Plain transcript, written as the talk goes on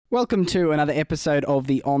Welcome to another episode of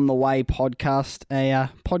the On the Way podcast, a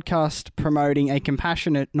podcast promoting a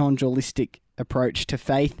compassionate, non-dualistic approach to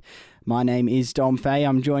faith. My name is Dom Fay.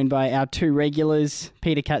 I'm joined by our two regulars,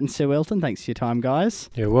 Peter Catt and Sue Elton. Thanks for your time, guys.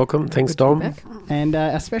 You're welcome. Thanks, Dom. And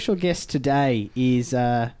our special guest today is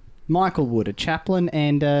Michael Wood, a chaplain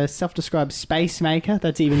and self-described space maker.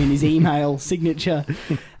 That's even in his email signature.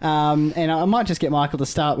 And I might just get Michael to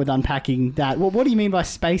start with unpacking that. Well, what do you mean by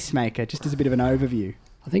space maker, just as a bit of an overview?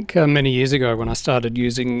 I think many years ago when I started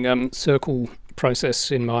using circle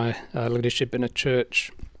process in my leadership in a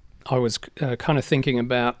church, I was kind of thinking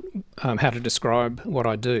about how to describe what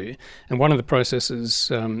I do. And one of the processes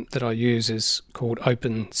that I use is called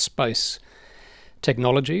open space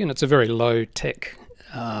technology, and it's a very low-tech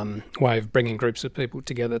way of bringing groups of people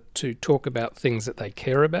together to talk about things that they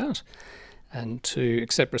care about and to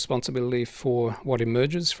accept responsibility for what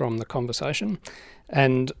emerges from the conversation.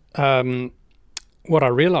 And what I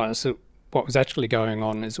realised that what was actually going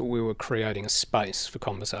on is that we were creating a space for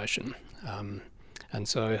conversation. And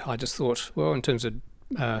so I just thought, well, in terms of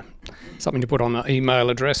something to put on an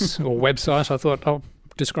email address or website, I thought I'll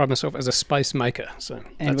describe myself as a space maker. So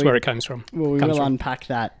that's where it comes from. Well, we will unpack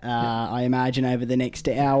that, I imagine, over the next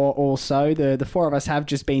hour or so. The four of us have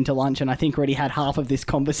just been to lunch and I think already had half of this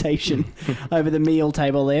conversation over the meal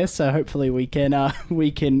table there. So hopefully we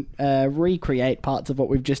can recreate parts of what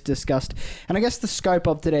we've just discussed. And I guess the scope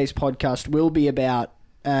of today's podcast will be about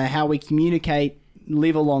how we communicate,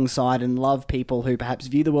 live alongside and love people who perhaps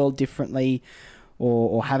view the world differently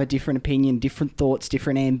or have a different opinion, different thoughts,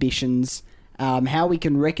 different ambitions. How we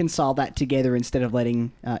can reconcile that together instead of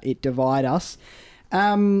letting it divide us.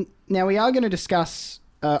 Now, we are going to discuss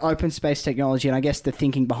open space technology and I guess the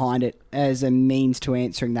thinking behind it as a means to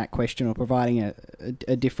answering that question or providing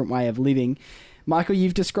a different way of living. Michael,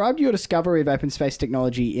 you've described your discovery of open space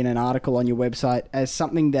technology in an article on your website as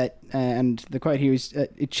something that, and the quote here is,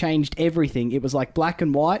 it changed everything. It was like black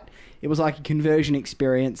and white. It was like a conversion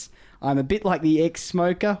experience. I'm a bit like the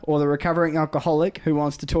ex-smoker or the recovering alcoholic who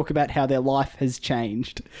wants to talk about how their life has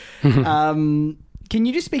changed. Can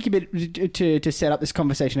you just speak a bit to set up this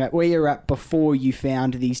conversation about where you're at before you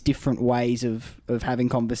found these different ways of having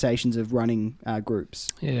conversations, of running groups?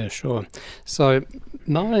 Yeah, sure. So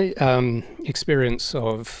my experience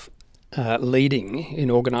of leading in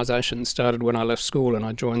organisations started when I left school and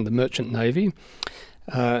I joined the Merchant Navy.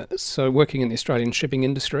 So working in the Australian shipping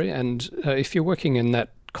industry, and if you're working in that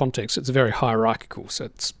context, it's very hierarchical, so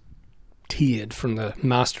it's tiered from the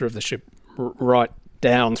master of the ship right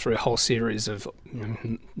down through a whole series of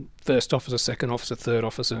first officer, second officer, third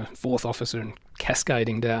officer, fourth officer, and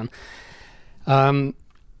cascading down.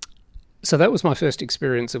 So that was my first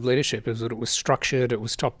experience of leadership, is that it was structured, it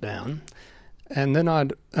was top down. And then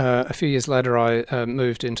a few years later I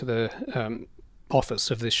moved into the office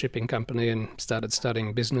of this shipping company and started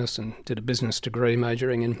studying business and did a business degree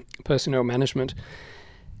majoring in personnel management.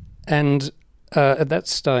 And at that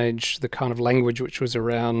stage, the kind of language which was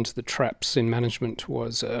around the traps in management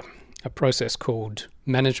was a process called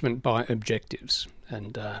management by objectives.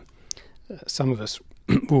 And some of us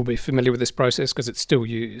will be familiar with this process because it's still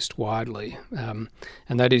used widely. And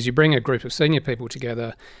that is, you bring a group of senior people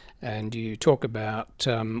together and you talk about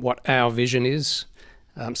what our vision is.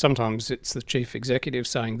 Sometimes it's the chief executive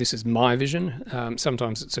saying, this is my vision.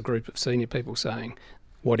 Sometimes it's a group of senior people saying,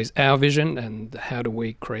 what is our vision and how do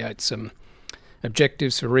we create some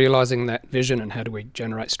objectives for realising that vision and how do we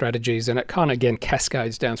generate strategies? And it kind of, again,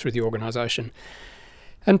 cascades down through the organisation.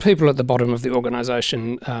 And people at the bottom of the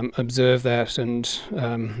organisation observe that and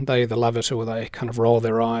they either love it or they kind of roll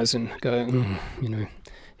their eyes and go,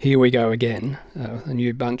 here we go again, a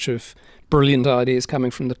new bunch of brilliant ideas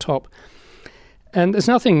coming from the top. And there's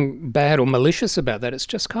nothing bad or malicious about that. It's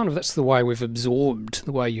just kind of, that's the way we've absorbed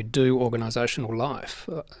the way you do organisational life.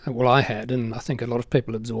 Well, I had, and I think a lot of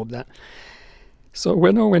people absorbed that. So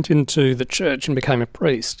when I went into the church and became a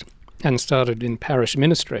priest and started in parish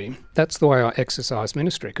ministry, that's the way I exercised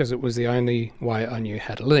ministry because it was the only way I knew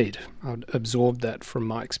how to lead. I'd absorbed that from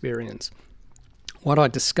my experience. What I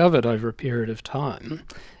discovered over a period of time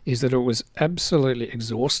is that it was absolutely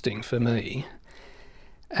exhausting for me,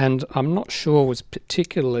 and I'm not sure was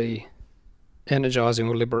particularly energising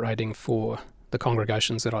or liberating for the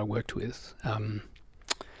congregations that I worked with.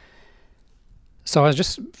 So I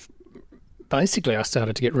just, basically I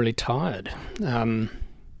started to get really tired and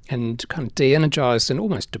kind of de-energised and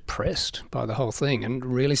almost depressed by the whole thing, and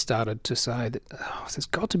really started to say that there's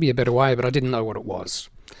got to be a better way, but I didn't know what it was.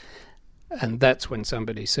 And that's when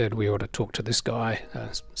somebody said we ought to talk to this guy,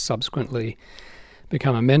 subsequently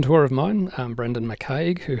become a mentor of mine, Brendan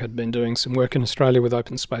McCaig, who had been doing some work in Australia with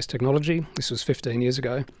open space technology. This was 15 years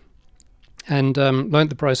ago. And learned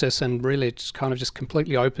the process, and really it's kind of just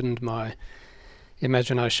completely opened my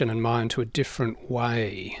imagination and mind to a different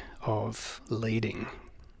way of leading,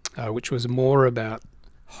 which was more about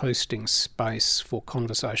hosting space for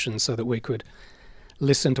conversations so that we could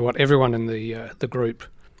listen to what everyone in the group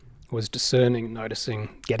was discerning, noticing,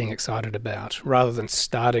 getting excited about, rather than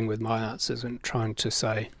starting with my answers and trying to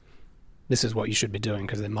say, this is what you should be doing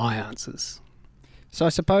because they're my answers. So I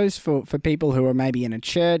suppose for people who are maybe in a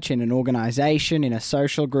church, in an organisation, in a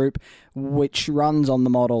social group, which runs on the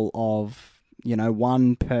model of, you know,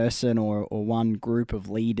 one person or one group of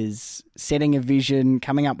leaders setting a vision,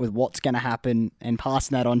 coming up with what's going to happen and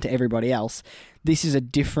passing that on to everybody else, this is a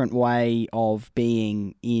different way of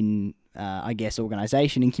being in I guess,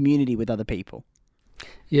 organisation and community with other people.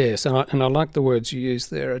 Yes, and I like the words you use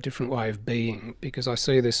there, a different way of being, because I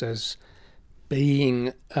see this as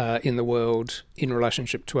being in the world in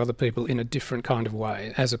relationship to other people in a different kind of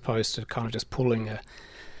way, as opposed to kind of just pulling a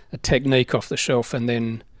technique off the shelf and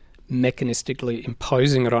then mechanistically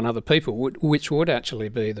imposing it on other people, which would actually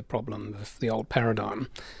be the problem of the old paradigm.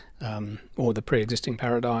 Or the pre-existing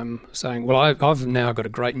paradigm saying, well, I've now got a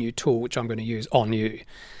great new tool which I'm going to use on you.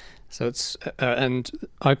 So it's and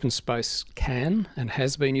open space can and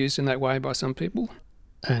has been used in that way by some people,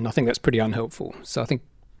 and I think that's pretty unhelpful. So I think,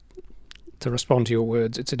 to respond to your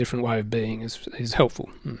words, it's a different way of being is helpful.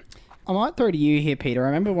 I might throw to you here, Peter. I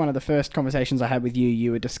remember one of the first conversations I had with you,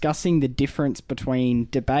 you were discussing the difference between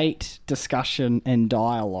debate, discussion and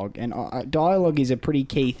dialogue. And dialogue is a pretty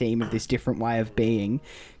key theme of this different way of being.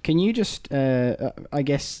 Can you just, I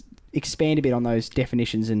guess, expand a bit on those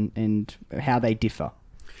definitions and how they differ?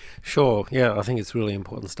 Sure, yeah, I think it's really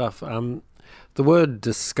important stuff. The word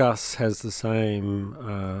discuss has the same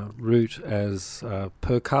root as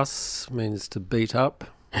percuss, means to beat up.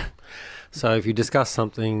 So if you discuss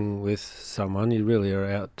something with someone, you really are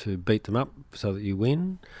out to beat them up so that you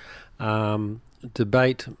win.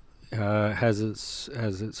 Debate has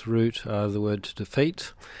its root the word to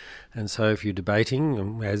defeat. And so if you're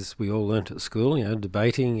debating, as we all learnt at school, you know,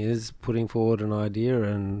 debating is putting forward an idea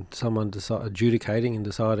and someone adjudicating and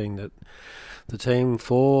deciding that the team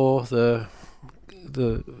for the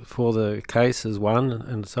case is won,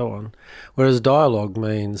 and so on. Whereas dialogue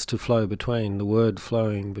means to flow between, the word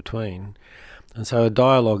flowing between. And so a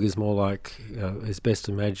dialogue is more like, is best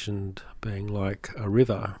imagined being like a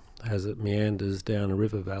river as it meanders down a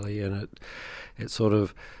river valley, and it sort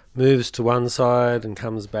of moves to one side and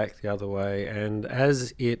comes back the other way, and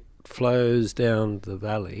as it flows down the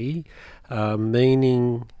valley,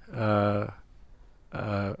 meaning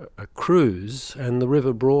accrues, and the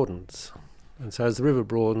river broadens. And so as the river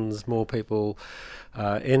broadens, more people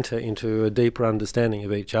enter into a deeper understanding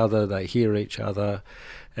of each other, they hear each other,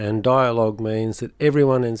 and dialogue means that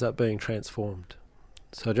everyone ends up being transformed.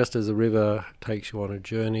 So just as a river takes you on a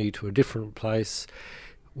journey to a different place,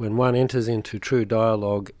 when one enters into true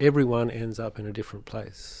dialogue, everyone ends up in a different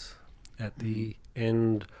place at the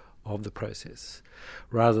end of the process,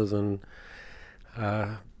 rather than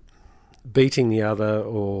beating the other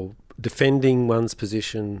or defending one's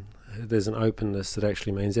position. There's an openness that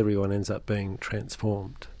actually means everyone ends up being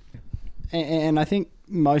transformed. And I think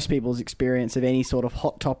most people's experience of any sort of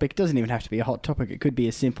hot topic, doesn't even have to be a hot topic, it could be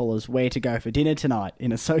as simple as where to go for dinner tonight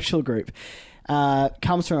in a social group,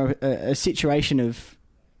 comes from a situation of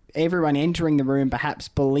everyone entering the room perhaps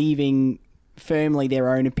believing firmly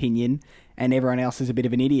their own opinion and everyone else is a bit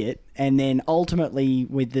of an idiot, and then ultimately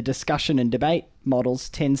with the discussion and debate models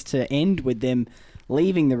tends to end with them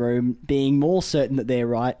leaving the room being more certain that they're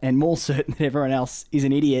right and more certain that everyone else is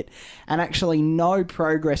an idiot, and actually no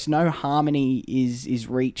progress, no harmony is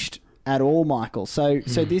reached at all, Michael. So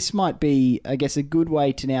this might be, I guess, a good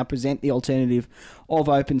way to now present the alternative of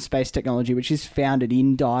open space technology, which is founded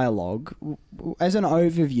in dialogue. As an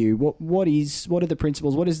overview, what are the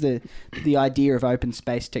principles? What is the idea of open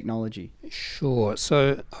space technology? Sure.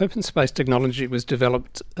 So open space technology was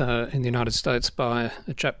developed in the United States by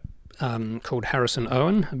a chap called Harrison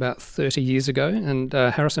Owen about 30 years ago, and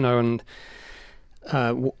Harrison Owen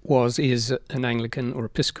is an Anglican or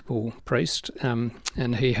Episcopal priest,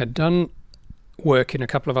 and he had done work in a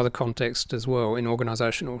couple of other contexts as well, in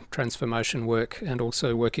organisational transformation work and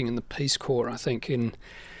also working in the Peace Corps, I think, in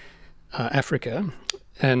Africa.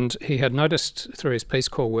 And he had noticed through his Peace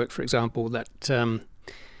Corps work, for example, that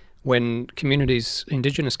when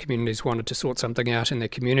Indigenous communities wanted to sort something out in their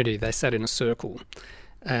community, they sat in a circle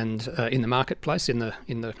and in the marketplace, in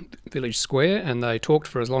the village square, and they talked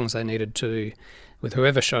for as long as they needed to with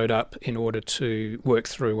whoever showed up in order to work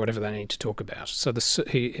through whatever they need to talk about. So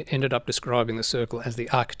he ended up describing the circle as the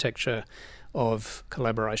architecture of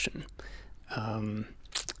collaboration.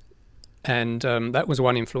 And that was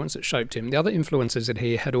one influence that shaped him. The other influence is that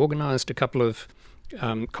he had organised a couple of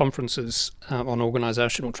conferences on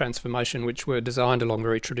organisational transformation, which were designed along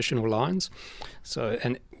very traditional lines.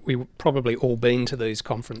 And we've probably all been to these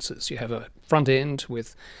conferences. You have a front end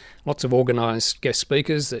with lots of organised guest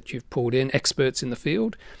speakers that you've pulled in, experts in the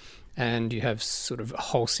field, and you have sort of a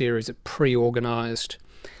whole series of pre-organised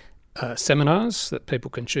seminars that people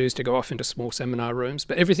can choose to go off into small seminar rooms,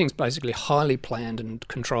 but everything's basically highly planned and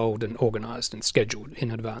controlled and organised and scheduled in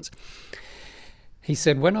advance. He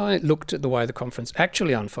said, when I looked at the way the conference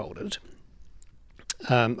actually unfolded,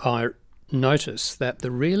 I noticed that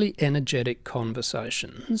the really energetic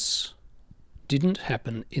conversations didn't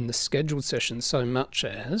happen in the scheduled sessions so much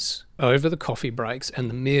as over the coffee breaks and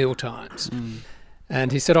the meal times.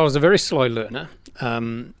 And he said, I was a very slow learner,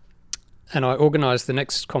 and I organised the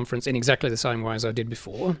next conference in exactly the same way as I did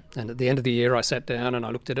before. And at the end of the year, I sat down and I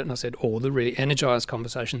looked at it and I said, all the really energised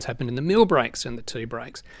conversations happened in the meal breaks and the tea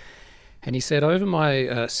breaks. And he said, over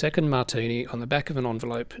my second martini on the back of an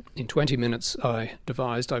envelope, in 20 minutes, I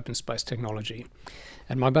devised open space technology.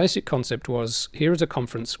 And my basic concept was, here is a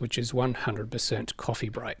conference which is 100% coffee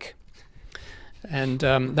break. And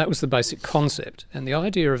that was the basic concept. And the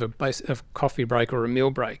idea of a coffee break or a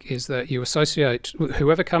meal break is that you associate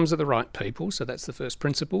whoever comes are the right people. So that's the first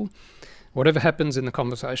principle. Whatever happens in the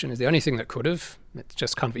conversation is the only thing that could have. It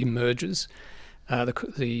just kind of emerges.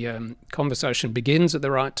 The conversation begins at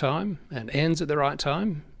the right time and ends at the right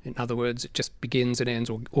time. In other words, it just begins and ends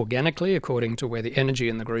organically according to where the energy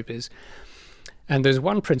in the group is. And there's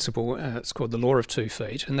one principle, it's called the law of 2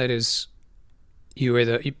 feet, and that is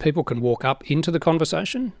people can walk up into the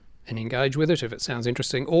conversation and engage with it if it sounds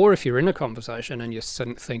interesting, or if you're in a conversation and you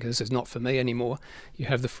think this is not for me anymore, you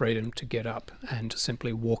have the freedom to get up and to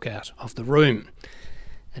simply walk out of the room.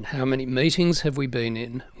 And how many meetings have we been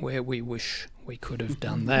in where we wish we could have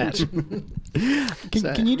done that?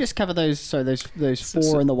 Can you just cover those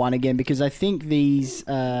four and the one again? Because I think these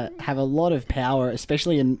have a lot of power,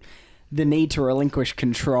 especially in the need to relinquish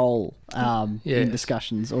control in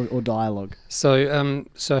discussions or dialogue. So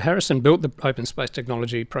Harrison built the open space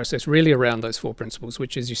technology process really around those 4 principles,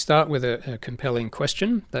 which is you start with a compelling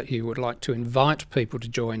question that you would like to invite people to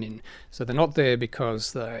join in. So they're not there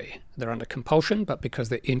because they're under compulsion, but because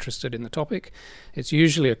they're interested in the topic. It's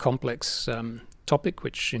usually a complex topic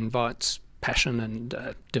which invites passion and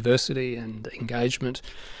diversity and engagement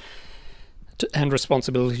and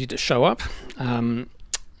responsibility to show up.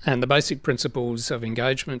 And the basic principles of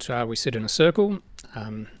engagement are we sit in a circle,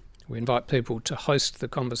 we invite people to host the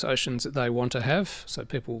conversations that they want to have, so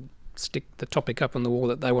people stick the topic up on the wall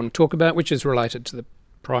that they want to talk about, which is related to the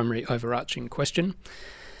primary overarching question.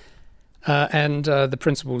 And the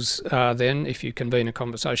principles are then, if you convene a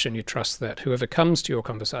conversation, you trust that whoever comes to your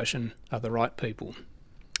conversation are the right people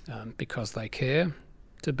because they care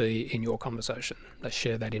to be in your conversation. They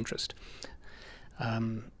share that interest.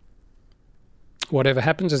 Whatever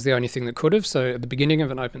happens is the only thing that could have. So at the beginning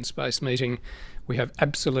of an open space meeting, we have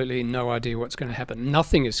absolutely no idea what's going to happen.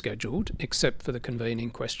 Nothing is scheduled except for the convening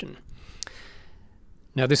question.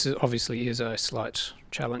 Now, this obviously is a slight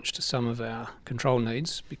challenge to some of our control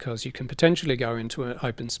needs because you can potentially go into an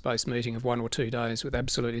open space meeting of 1 or 2 days with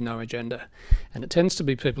absolutely no agenda. And it tends to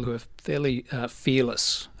be people who are fairly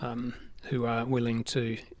fearless, who are willing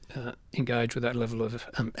to engage with that level of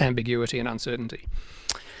ambiguity and uncertainty.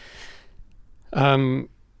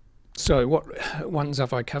 So what ones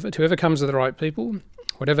have I covered? Whoever comes are the right people.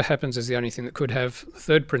 Whatever happens is the only thing that could have. The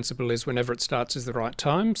third principle is whenever it starts is the right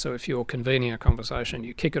time. So if you're convening a conversation,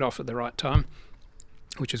 you kick it off at the right time,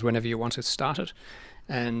 which is whenever you want to start it.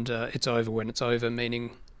 And it's over when it's over,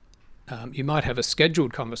 meaning you might have a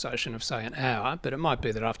scheduled conversation of, say, an hour, but it might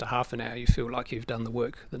be that after half an hour you feel like you've done the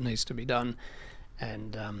work that needs to be done.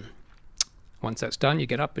 And once that's done, you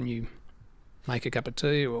get up and you make a cup of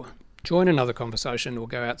tea or join another conversation or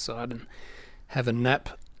go outside and have a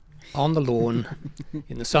nap on the lawn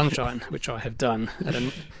in the sunshine, which I have done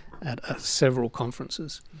at several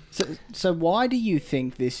conferences. So why do you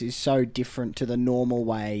think this is so different to the normal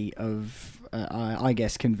way of, I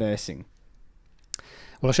guess, conversing?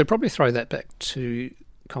 Well, I should probably throw that back to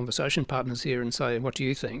conversation partners here and say, what do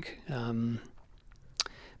you think?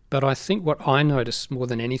 But I think what I notice more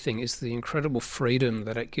than anything is the incredible freedom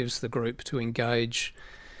that it gives the group to engage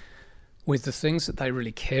with the things that they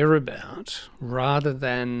really care about rather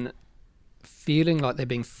than feeling like they're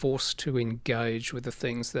being forced to engage with the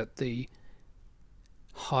things that the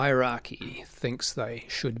hierarchy thinks they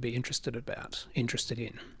should be interested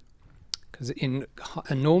in. Because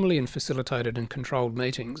normally in facilitated and controlled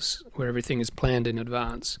meetings where everything is planned in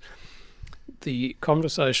advance, the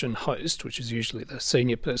conversation host, which is usually the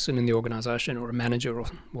senior person in the organisation or a manager or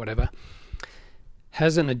whatever,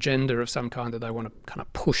 has an agenda of some kind that they want to kind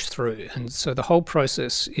of push through. And so the whole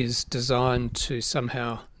process is designed to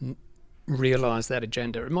somehow realise that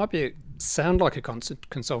agenda. It might sound like a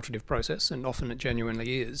consultative process, and often it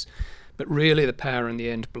genuinely is, but really the power in the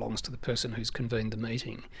end belongs to the person who's convened the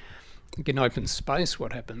meeting. In open space,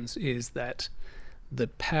 what happens is that the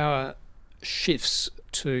power shifts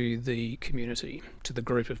to the community, to the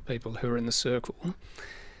group of people who are in the circle.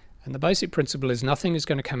 And the basic principle is nothing is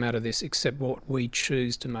going to come out of this except what we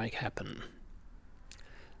choose to make happen.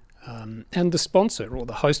 And the sponsor or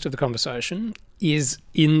the host of the conversation is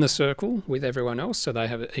in the circle with everyone else, so they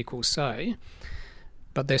have an equal say,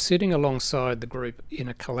 but they're sitting alongside the group in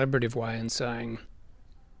a collaborative way and saying,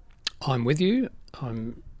 I'm with you,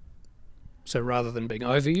 so rather than being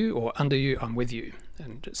over you or under you, I'm with you.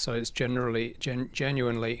 And so it's generally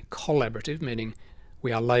genuinely collaborative, meaning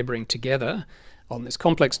we are labouring together on this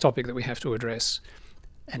complex topic that we have to address,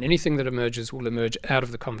 and anything that emerges will emerge out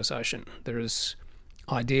of the conversation. There is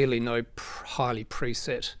ideally no highly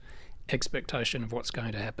preset expectation of what's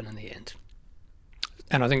going to happen in the end.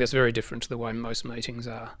 And I think that's very different to the way most meetings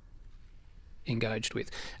are engaged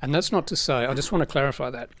with. And that's not to say, I just want to clarify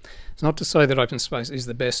that, it's not to say that open space is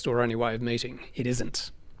the best or only way of meeting. It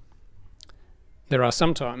isn't. There are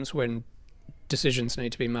some times when decisions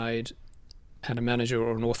need to be made and a manager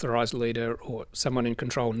or an authorised leader or someone in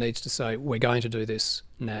control needs to say, we're going to do this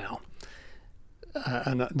now.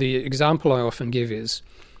 And the example I often give is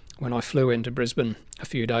when I flew into Brisbane a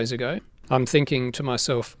few days ago, I'm thinking to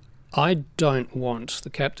myself, I don't want the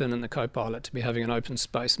captain and the co-pilot to be having an open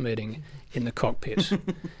space meeting in the cockpit,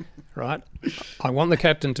 right? I want the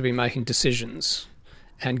captain to be making decisions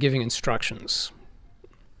and giving instructions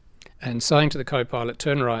and saying to the co-pilot,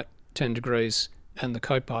 turn right 10 degrees, and the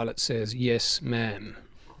co-pilot says, yes, ma'am.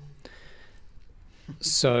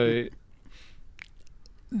 So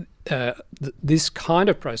this kind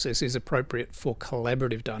of process is appropriate for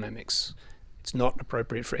collaborative dynamics. It's not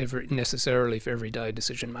appropriate for necessarily for everyday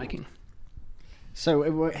decision making.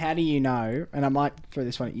 So how do you know, and I might throw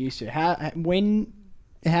this one at you, Sue, how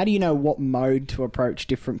do you know what mode to approach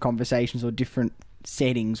different conversations or different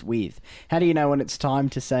settings with? How do you know when it's time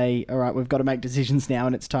to say, all right, we've got to make decisions now,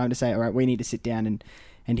 and it's time to say, all right, we need to sit down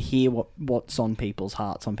and hear what's on people's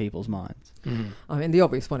hearts, on people's minds? Mm-hmm. I mean, the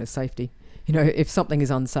obvious one is safety. You know, if something is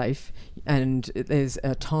unsafe and there's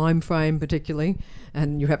a time frame particularly,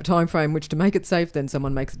 and you have a time frame which to make it safe, then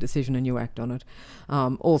someone makes a decision and you act on it.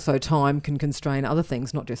 Also, time can constrain other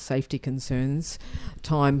things, not just safety concerns.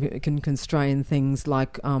 Time can constrain things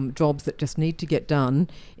like jobs that just need to get done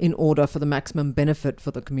in order for the maximum benefit for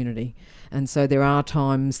the community. And so there are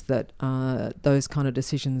times that those kind of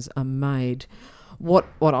decisions are made. What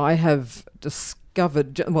I have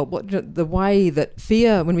discovered, the way that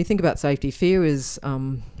fear, when we think about safety, fear is,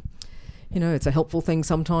 it's a helpful thing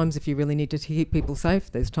sometimes if you really need to keep people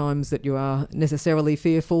safe. There's times that you are necessarily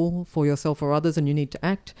fearful for yourself or others and you need to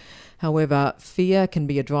act. However, fear can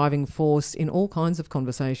be a driving force in all kinds of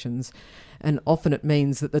conversations. And often it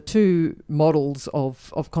means that the two models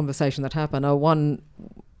of conversation that happen are one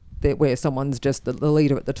where someone's just the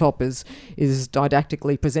leader at the top is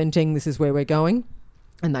didactically presenting, this is where we're going.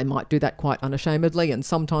 And they might do that quite unashamedly, and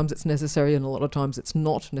sometimes it's necessary and a lot of times it's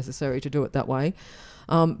not necessary to do it that way.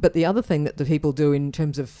 But the other thing that the people do in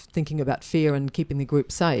terms of thinking about fear and keeping the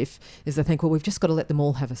group safe is they think, well, we've just got to let them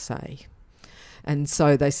all have a say. And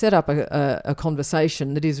so they set up a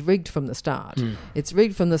conversation that is rigged from the start. Mm. It's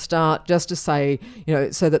rigged from the start just to say,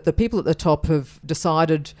 so that the people at the top have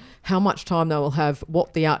decided how much time they will have,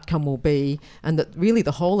 what the outcome will be, and that really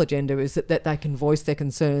the whole agenda is that they can voice their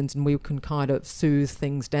concerns and we can kind of soothe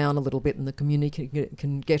things down a little bit and the community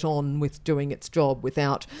can get on with doing its job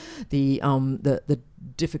without the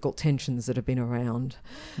difficult tensions that have been around.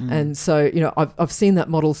 Mm. And so, I've seen that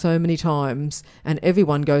model so many times and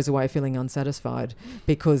everyone goes away feeling unsatisfied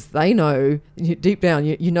because they know, deep down,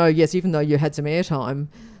 yes, even though you had some airtime,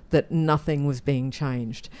 that nothing was being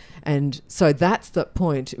changed. And so that's the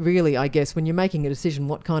point, really, I guess, when you're making a decision,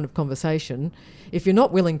 what kind of conversation, if you're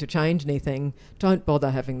not willing to change anything, don't bother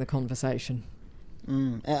having the conversation.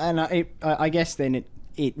 Mm. And I guess then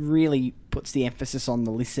it really puts the emphasis on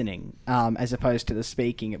the listening as opposed to the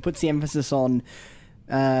speaking. It puts the emphasis on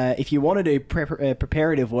if you want to do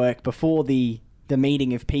preparative work before the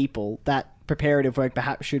meeting of people, that preparative work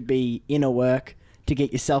perhaps should be inner work to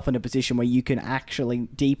get yourself in a position where you can actually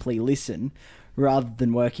deeply listen rather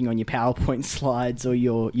than working on your PowerPoint slides or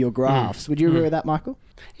your graphs. Would you agree with that, Michael?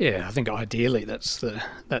 Yeah, I think ideally that's the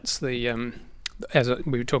as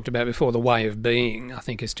we talked about before, the way of being, I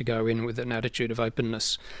think, is to go in with an attitude of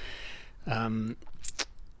openness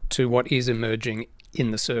to what is emerging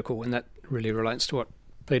in the circle, and that really relates to what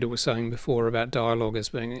Peter was saying before about dialogue as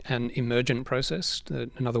being an emergent process.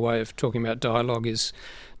 Another way of talking about dialogue is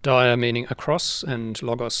dia meaning across and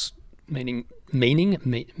logos meaning meaning.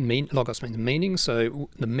 Logos means meaning, so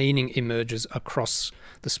the meaning emerges across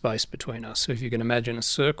the space between us. So if you can imagine a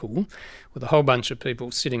circle with a whole bunch of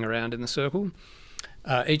people sitting around in the circle,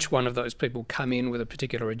 each one of those people come in with a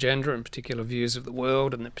particular agenda and particular views of the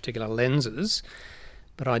world and the particular lenses.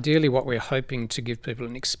 But ideally what we're hoping to give people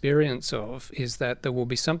an experience of is that there will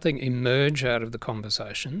be something emerge out of the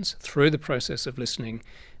conversations through the process of listening,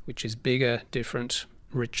 which is bigger, different,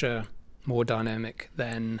 richer, more dynamic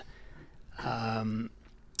than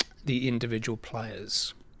the individual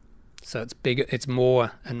players. So it's bigger, it's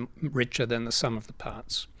more and richer than the sum of the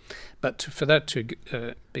parts. But for that to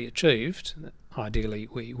be achieved, ideally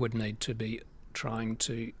we would need to be trying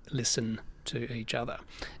to listen to each other.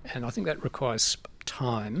 And I think that requires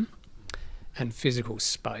time and physical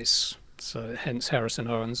space. So hence Harrison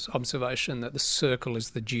Owen's observation that the circle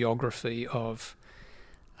is the geography of,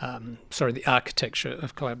 the architecture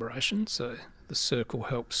of collaboration. So the circle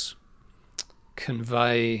helps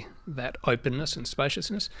convey that openness and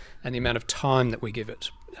spaciousness, and the amount of time that we give it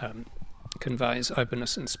conveys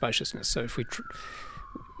openness and spaciousness. So if we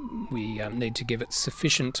need to give it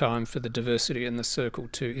sufficient time for the diversity in the circle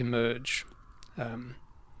to emerge.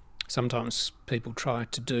 Sometimes people try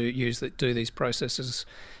to do these processes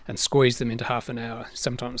and squeeze them into half an hour.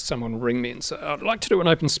 Sometimes someone will ring me and say, I'd like to do an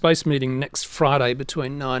open space meeting next Friday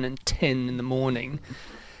between 9 and 10 in the morning.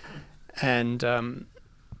 And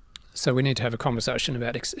so we need to have a conversation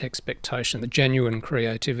about expectation. The genuine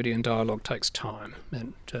creativity and dialogue takes time.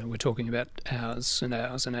 And we're talking about hours and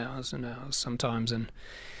hours and hours and hours sometimes. And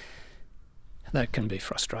that can be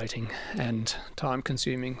frustrating and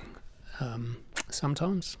time-consuming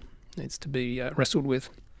sometimes. Needs to be wrestled with.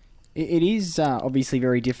 It is obviously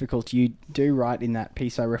very difficult. You do write in that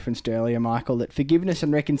piece I referenced earlier, Michael, that forgiveness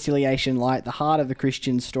and reconciliation lie at the heart of the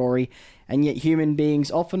Christian story, and yet human beings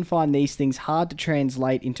often find these things hard to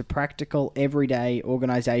translate into practical, everyday,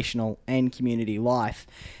 organisational and community life.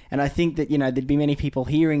 And I think that, there'd be many people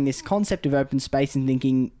hearing this concept of open space and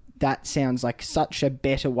thinking that sounds like such a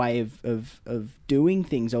better way of doing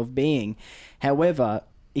things, of being. However,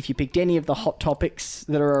 if you picked any of the hot topics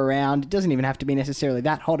that are around, it doesn't even have to be necessarily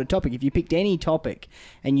that hot a topic. If you picked any topic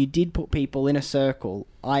and you did put people in a circle,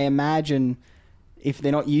 I imagine if they're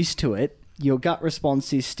not used to it, your gut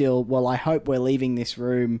response is still, well, I hope we're leaving this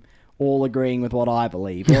room all agreeing with what I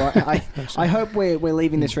believe. Or I hope we're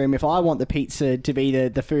leaving this room, if I want the pizza to be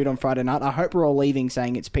the food on Friday night, I hope we're all leaving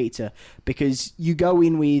saying it's pizza, because you go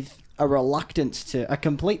in with a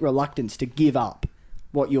complete reluctance to give up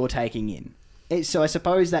what you're taking in. So I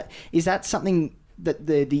suppose is that something that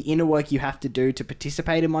the inner work you have to do to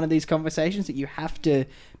participate in one of these conversations, that you have to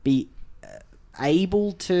be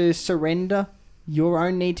able to surrender your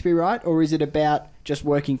own need to be right, or is it about just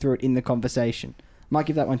working through it in the conversation? I might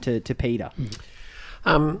give that one to Peter.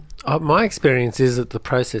 My experience is that the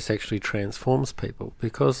process actually transforms people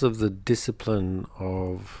because of the discipline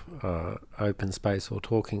of open space or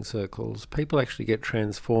talking circles. People actually get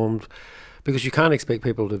transformed, because you can't expect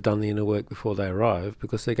people to have done the inner work before they arrive,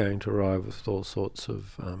 because they're going to arrive with all sorts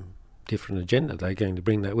of different agenda. They're going to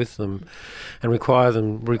bring that with them, and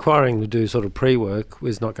requiring them to do sort of pre-work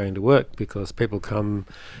is not going to work, because people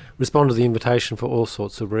respond to the invitation for all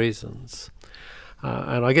sorts of reasons.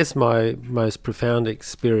 And I guess my most profound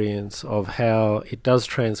experience of how it does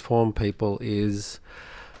transform people is,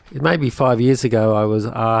 maybe 5 years ago, I was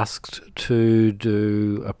asked to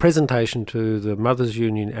do a presentation to the Mothers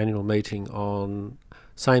Union annual meeting on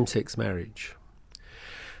same-sex marriage.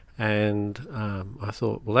 And I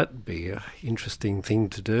thought, well, that'd be an interesting thing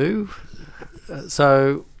to do.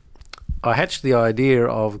 So I hatched the idea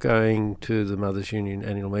of going to the Mothers Union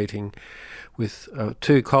annual meeting with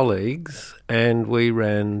 2 colleagues, and we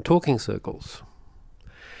ran talking circles.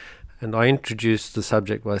 And I introduced the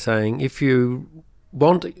subject by saying, if you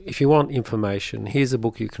want information, here's a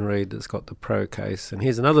book you can read that's got the pro case, and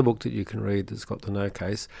here's another book that you can read that's got the no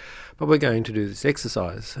case, but we're going to do this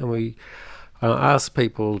exercise. And we asked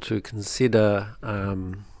people to consider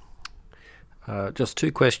just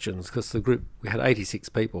 2 questions, because the group, we had 86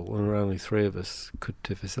 people and there were only 3 of us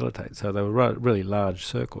to facilitate, so they were really large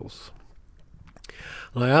circles.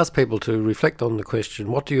 And I asked people to reflect on the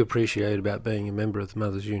question, what do you appreciate about being a member of the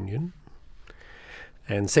Mothers Union?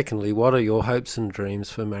 And secondly, what are your hopes and dreams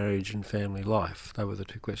for marriage and family life? They were the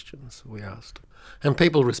two questions we asked. And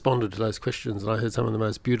people responded to those questions, and I heard some of the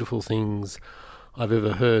most beautiful things I've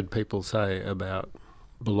ever heard people say about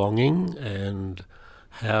belonging and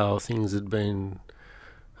how things had been,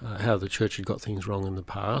 how the church had got things wrong in the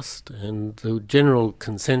past. And the general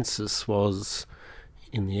consensus was,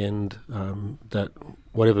 in the end, that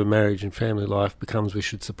whatever marriage and family life becomes, we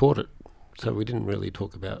should support it. So we didn't really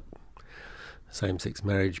talk about same-sex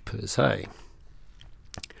marriage per se.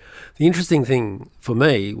 The interesting thing for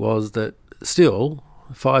me was that still,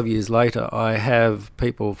 5 years later, I have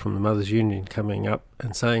people from the Mothers Union coming up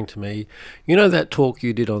and saying to me, you know that talk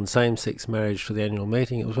you did on same-sex marriage for the annual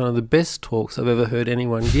meeting? It was one of the best talks I've ever heard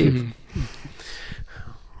anyone give.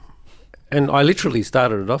 And I literally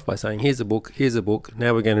started it off by saying, here's a book,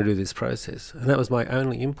 now we're going to do this process. And that was my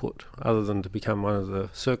only input, other than to become one of the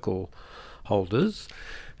circle holders.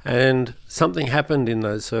 And something happened in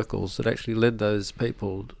those circles that actually led those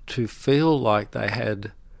people to feel like they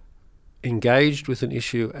had engaged with an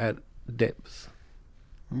issue at depth.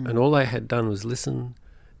 And all they had done was listen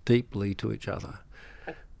deeply to each other.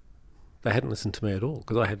 They hadn't listened to me at all,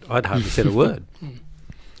 because I'd hardly said a word.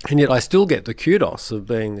 And yet I still get the kudos of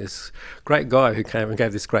being this great guy who came and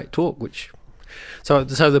gave this great talk,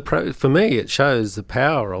 for me it shows the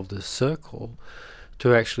power of the circle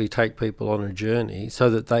to actually take people on a journey so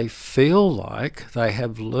that they feel like they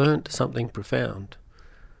have learnt something profound.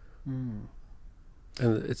 And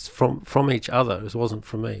it's from each other. It wasn't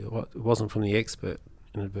from me. It wasn't from the expert,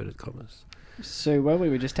 in inverted commas. So while we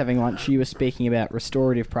were just having lunch, you were speaking about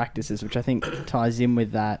restorative practices, which I think ties in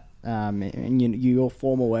with that, and your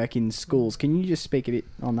formal work in schools. Can you just speak a bit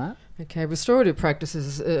on that? Okay, restorative practices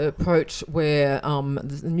is an approach where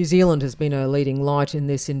New Zealand has been a leading light in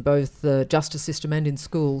this, in both the justice system and in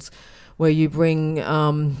schools, where you bring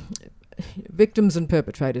victims and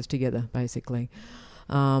perpetrators together, basically.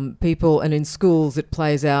 People, and in schools it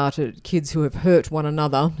plays out at kids who have hurt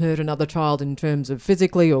another child in terms of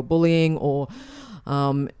physically or bullying or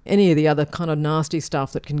any of the other kind of nasty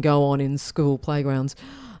stuff that can go on in school playgrounds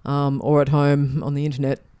or at home on the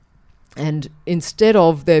internet. And instead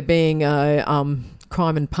of there being a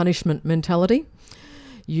crime and punishment mentality,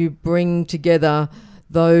 you bring together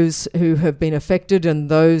those who have been affected and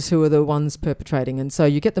those who are the ones perpetrating. And so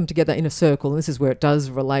you get them together in a circle, and this is where it does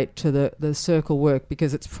relate to the circle work,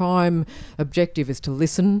 because its prime objective is to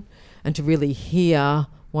listen and to really hear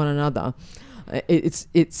one another.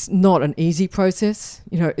 It's not an easy process.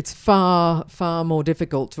 It's far, far more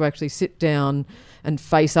difficult to actually sit down and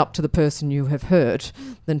face up to the person you have hurt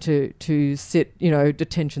than to sit,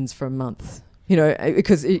 detentions for a month.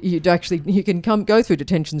 Because you can go through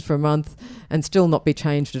detentions for a month and still not be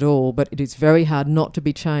changed at all, but it is very hard not to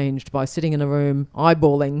be changed by sitting in a room,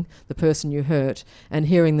 eyeballing the person you hurt and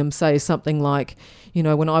hearing them say something like,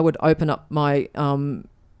 when I would open up my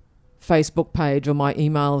Facebook page or my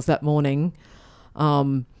emails that morning,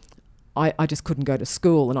 I just couldn't go to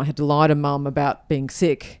school, and I had to lie to mum about being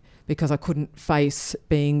sick because I couldn't face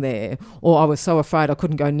being there, or I was so afraid I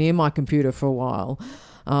couldn't go near my computer for a while.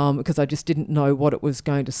 Because I just didn't know what it was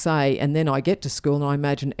going to say. And then I get to school and I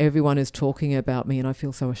imagine everyone is talking about me and I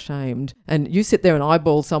feel so ashamed. And you sit there and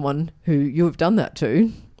eyeball someone who you have done that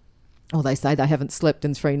to, or they say they haven't slept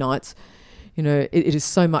in 3 nights. It is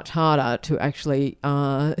so much harder to actually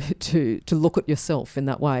to look at yourself in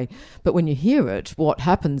that way. But when you hear it, what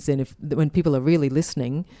happens then, when people are really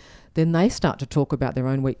listening, then they start to talk about their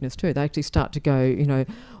own weakness too. They actually start to go,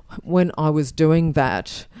 when I was doing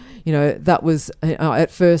that, that was,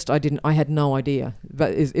 at first I had no idea,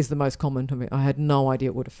 but is the most common to me. I had no idea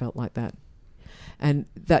it would have felt like that. And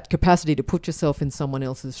that capacity to put yourself in someone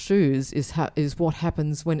else's shoes is what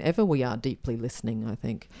happens whenever we are deeply listening, I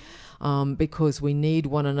think, because we need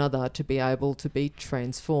one another to be able to be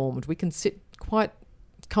transformed. We can sit quite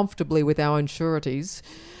comfortably with our own sureties,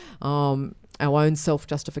 our own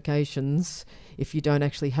self-justifications, if you don't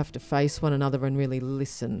actually have to face one another and really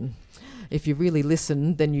listen. If you really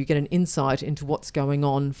listen, then you get an insight into what's going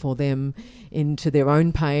on for them, into their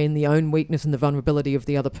own pain, the own weakness and the vulnerability of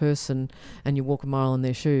the other person, and you walk a mile in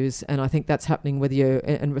their shoes. And I think that's happening with you.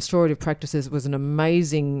 And restorative practices was an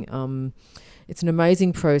amazing, it's an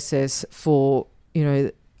amazing process for,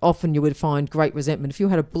 often you would find great resentment. If you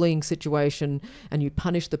had a bullying situation and you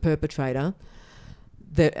punish the perpetrator,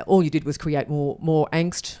 that all you did was create more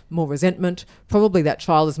angst, more resentment. Probably that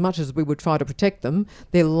child, as much as we would try to protect them,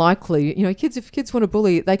 they're likely, if kids want to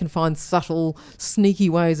bully, they can find subtle, sneaky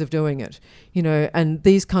ways of doing it, and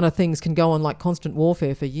these kind of things can go on like constant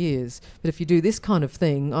warfare for years. But if you do this kind of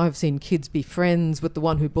thing, I've seen kids be friends with the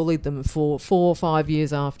one who bullied them for 4 or 5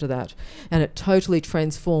 years after that. And it totally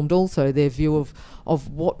transformed also their view of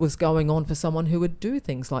what was going on for someone who would do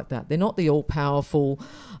things like that. They're not the all-powerful,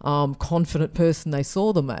 confident person they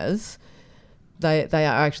saw them as. They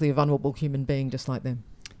are actually a vulnerable human being just like them.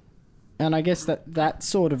 And I guess that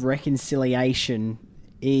sort of reconciliation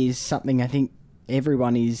is something I think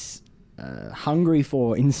everyone is hungry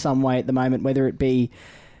for in some way at the moment, whether it be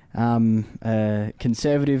a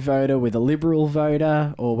conservative voter with a liberal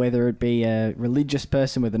voter, or whether it be a religious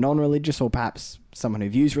person with a non-religious, or perhaps someone who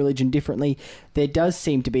views religion differently. There does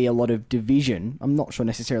seem to be a lot of division. I'm not sure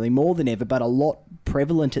necessarily more than ever, but a lot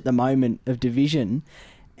prevalent at the moment of division,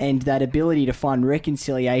 and that ability to find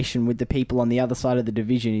reconciliation with the people on the other side of the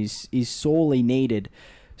division is sorely needed.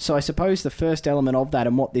 So I suppose the first element of that,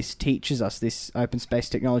 and what this teaches us, this open space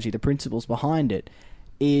technology, the principles behind it,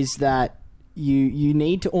 is that you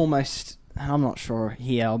need to almost, and I'm not sure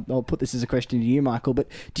here, I'll put this as a question to you, Michael, but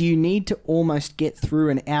do you need to almost get through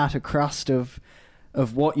an outer crust of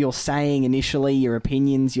what you're saying initially, your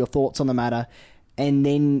opinions, your thoughts on the matter, and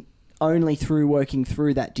then only through working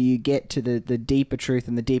through that do you get to the deeper truth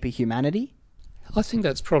and the deeper humanity? I think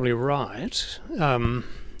that's probably right.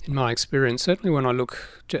 In my experience, certainly when I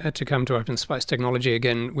look to come to open space technology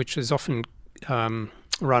again, which is often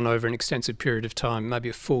run over an extensive period of time, maybe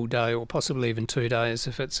a full day or possibly even 2 days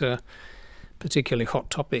if it's a particularly hot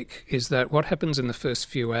topic, is that what happens in the first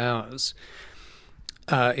few hours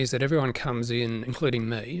is that everyone comes in, including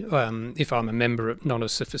me, if I'm a member, not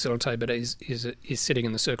as a facilitator, but is sitting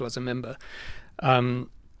in the circle as a member,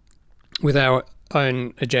 with our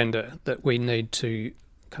own agenda that we need to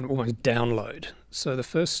kind of almost download. So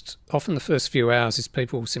often the first few hours is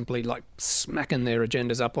people simply like smacking their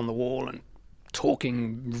agendas up on the wall and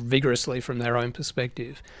talking vigorously from their own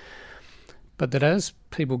perspective. But that as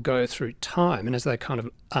people go through time and as they kind of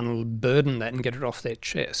unburden that and get it off their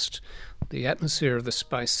chest, the atmosphere of the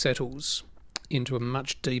space settles into a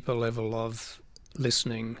much deeper level of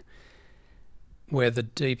listening, where the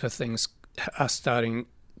deeper things are starting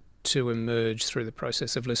to emerge through the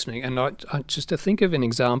process of listening. And I just to think of an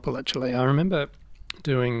example, actually, I remember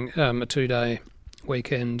doing a 2-day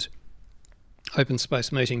weekend open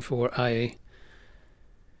space meeting for a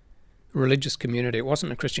religious community. It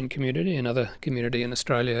wasn't a Christian community, another community in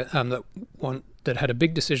Australia that had a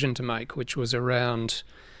big decision to make, which was around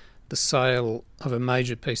the sale of a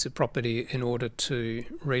major piece of property in order to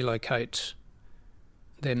relocate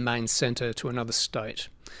their main centre to another state.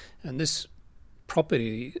 And this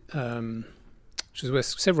property, which was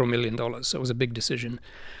worth several $1 million, so it was a big decision.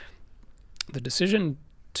 The decision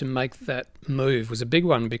to make that move was a big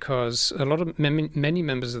one because many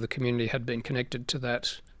members of the community had been connected to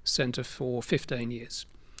that centre for 15 years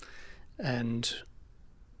and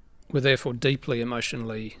were therefore deeply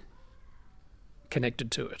emotionally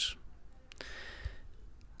connected to it.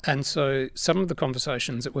 And so some of the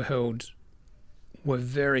conversations that were held were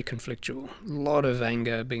very conflictual. A lot of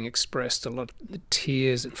anger being expressed, a lot of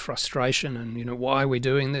tears and frustration, and why are we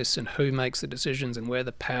doing this, and who makes the decisions, and where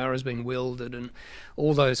the power is being wielded, and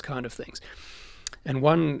all those kind of things. And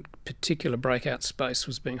one particular breakout space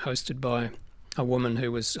was being hosted by a woman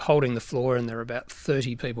who was holding the floor, and there were about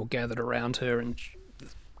 30 people gathered around her, and the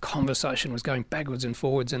conversation was going backwards and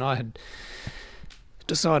forwards, and I had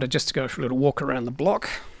decided just to go for a little walk around the block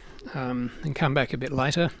and come back a bit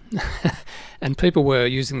later. And people were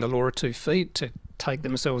using the law of 2 feet to take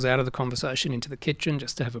themselves out of the conversation into the kitchen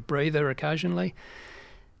just to have a breather occasionally.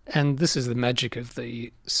 And this is the magic of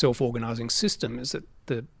the self-organising system, is that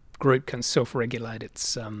the group can self-regulate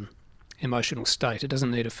its emotional state. It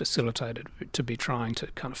doesn't need a facilitator to be trying to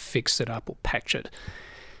kind of fix it up or patch it.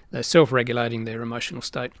 They're self-regulating their emotional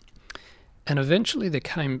state. And eventually there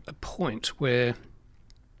came a point where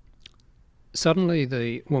suddenly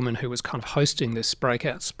the woman who was kind of hosting this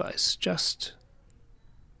breakout space just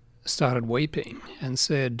started weeping and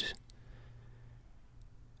said,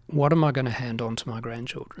 "What am I going to hand on to my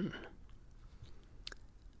grandchildren?"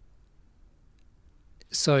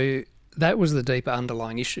 So that was the deeper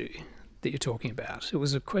underlying issue that you're talking about. It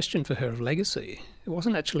was a question for her of legacy. It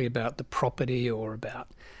wasn't actually about the property or about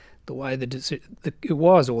the way it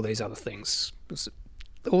was all these other things.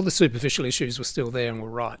 All the superficial issues were still there and were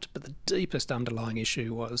right, but the deepest underlying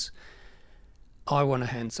issue was, I want to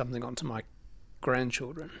hand something on to my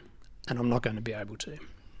grandchildren, and I'm not going to be able to.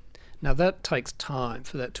 Now that takes time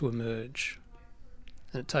for that to emerge.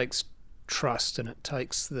 and it takes trust, and it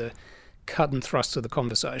takes the cut and thrust of the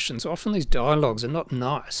conversations. Often these dialogues are not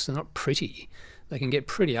nice, they're not pretty. They can get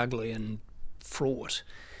pretty ugly and fraught.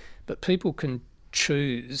 But people can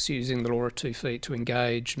choose, using the law of 2 feet, to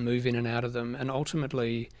engage, move in and out of them, and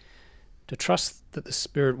ultimately to trust that the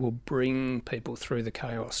Spirit will bring people through the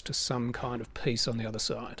chaos to some kind of peace on the other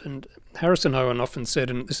side. And Harrison Owen often said,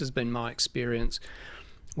 and this has been my experience,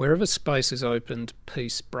 wherever space is opened,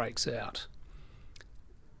 peace breaks out.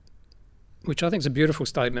 Which I think is a beautiful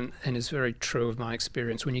statement and is very true of my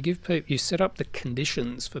experience. When you give people, you set up the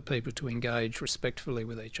conditions for people to engage respectfully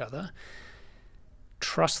with each other,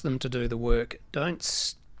 trust them to do the work,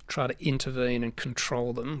 don't try to intervene and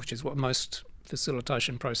control them, which is what most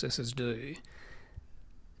facilitation processes do.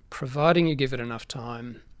 Providing you give it enough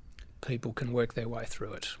time, people can work their way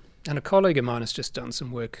through it. And a colleague of mine has just done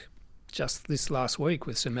some work just this last week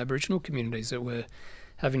with some Aboriginal communities that were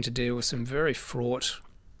having to deal with some very fraught,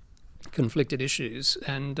 conflicted issues,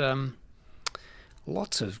 and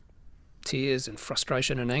lots of tears and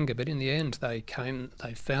frustration and anger, but in the end they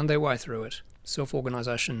found their way through it.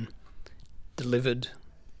 Self-organisation delivered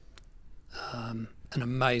an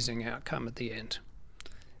amazing outcome at the end,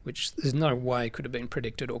 which there's no way could have been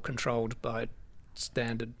predicted or controlled by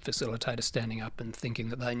standard facilitators standing up and thinking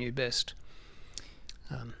that they knew best.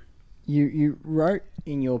 You wrote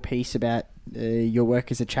in your piece about your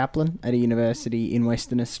work as a chaplain at a university in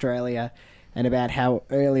Western Australia, and about how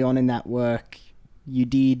early on in that work you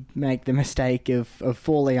did make the mistake of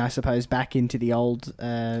falling, I suppose, back into the old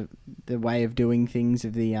the way of doing things,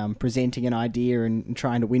 of the presenting an idea and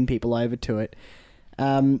trying to win people over to it.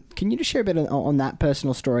 Can you just share a bit on that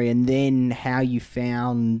personal story, and then how you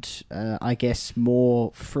found, I guess, a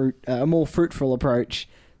more fruitful approach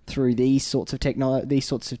through these sorts of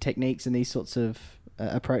techniques and these sorts of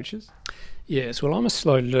approaches? Yes, well, I'm a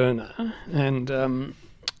slow learner, and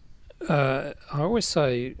I always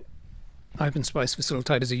say open space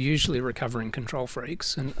facilitators are usually recovering control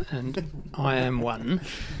freaks, and I am one.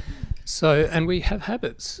 So, and we have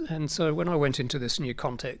habits, and so when I went into this new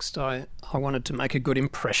context, I wanted to make a good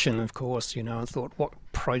impression, of course, I thought, what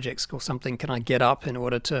projects or something can I get up in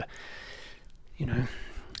order to,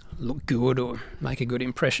 look good or make a good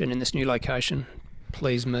impression in this new location,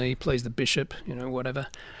 please me, please the bishop, whatever.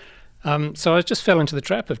 So I just fell into the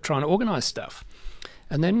trap of trying to organise stuff.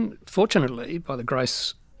 And then, fortunately, by the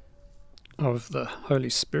grace of the Holy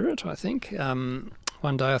Spirit, I think,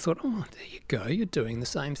 one day I thought, oh, there you go, you're doing the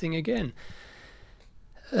same thing again.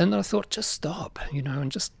 And I thought, just stop,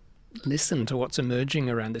 and just listen to what's emerging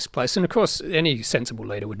around this place. And of course, any sensible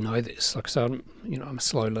leader would know this. Like I said, I'm a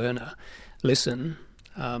slow learner. Listen.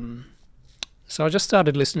 So I just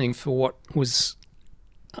started listening for what was,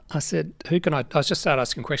 I said, I just started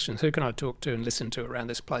asking questions, who can I talk to and listen to around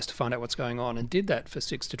this place to find out what's going on, and did that for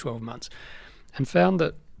 6 to 12 months and found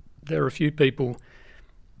that there are a few people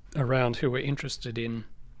around who were interested in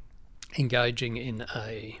engaging in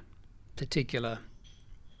a particular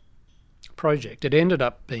project. It ended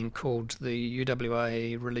up being called the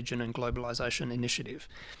UWA Religion and Globalisation Initiative.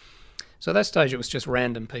 So at that stage it was just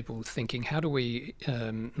random people thinking, how do we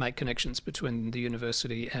make connections between the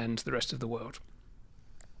university and the rest of the world,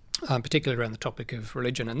 particularly around the topic of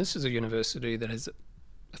religion. And this is a university that has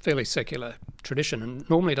a fairly secular tradition and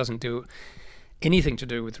normally doesn't do anything to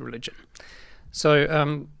do with religion.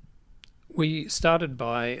 So we started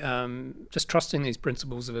by just trusting these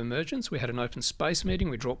principles of emergence. We had an open space meeting.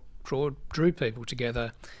 We drew people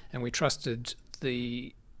together, and we trusted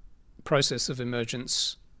the process of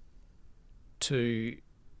emergence to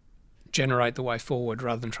generate the way forward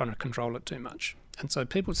rather than trying to control it too much. And so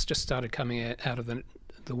people just started coming out of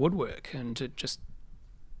the woodwork, and it just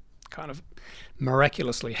kind of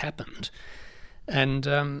miraculously happened. And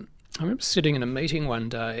I remember sitting in a meeting one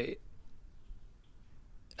day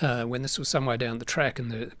when this was some way down the track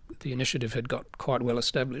and the initiative had got quite well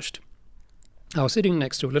established. I was sitting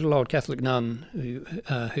next to a little old Catholic nun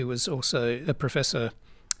who was also a professor,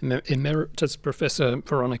 Emeritus Professor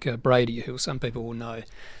Veronica Brady, who some people will know.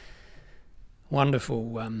 Wonderful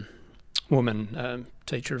woman,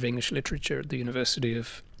 teacher of English literature at the University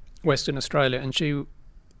of Western Australia, and she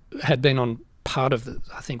had been on part of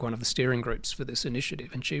one of the steering groups for this initiative,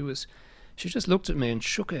 and she just looked at me and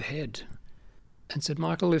shook her head and said,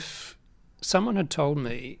 Michael, if someone had told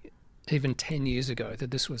me even 10 years ago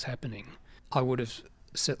that this was happening, I would have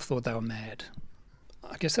thought they were mad.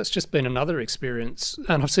 I guess that's just been another experience,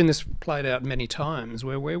 and I've seen this played out many times,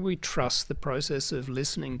 where we trust the process of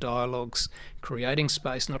listening, dialogues, creating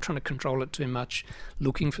space, not trying to control it too much,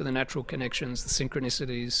 looking for the natural connections, the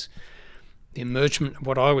synchronicities, emergent,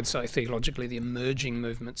 what I would say theologically, the emerging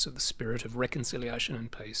movements of the spirit of reconciliation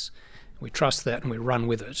and peace. We trust that and we run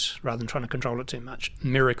with it rather than trying to control it too much.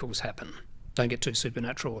 Miracles happen. Don't get too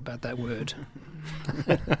supernatural about that word.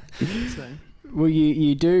 So. Well,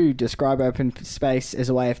 you do describe open space as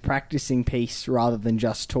a way of practicing peace rather than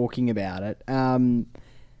just talking about it.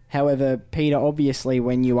 However, Peter, obviously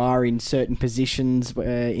when you are in certain positions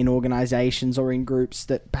in organisations or in groups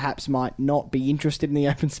that perhaps might not be interested in the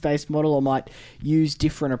open space model or might use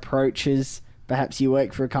different approaches, perhaps you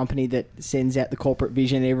work for a company that sends out the corporate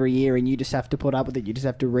vision every year and you just have to put up with it, you just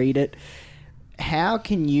have to read it. How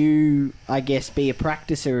can you, I guess, be a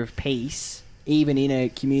practicer of peace even in a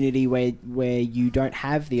community where you don't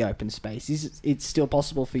have the open space? Is it still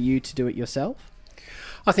possible for you to do it yourself?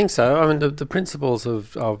 I think so. I mean, the principles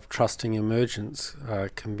of trusting emergence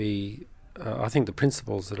can be... I think the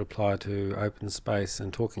principles that apply to open space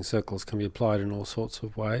and talking circles can be applied in all sorts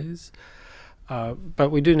of ways.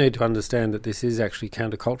 But we do need to understand that this is actually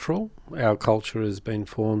countercultural. Our culture has been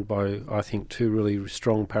formed by, I think, two really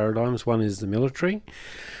strong paradigms. One is the military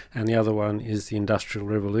and the other one is the Industrial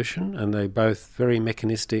Revolution, and they're both very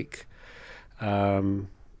mechanistic,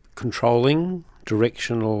 controlling,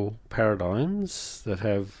 directional paradigms that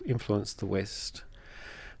have influenced the West.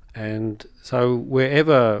 And so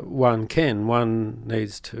wherever one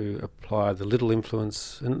needs to apply the little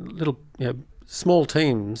influence, and small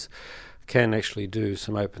teams can actually do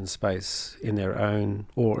some open space in their own,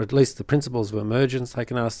 or at least the principles of emergence. They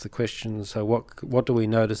can ask the questions, so what do we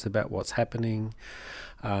notice about what's happening,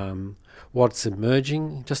 what's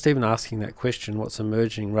emerging? Just even asking that question, what's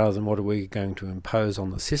emerging, rather than what are we going to impose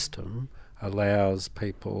on the system, allows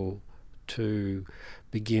people to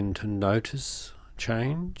begin to notice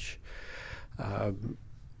change. And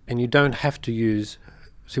you don't have to use...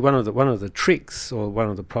 See, one of the tricks, or one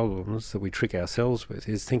of the problems that we trick ourselves with,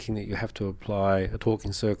 is thinking that you have to apply a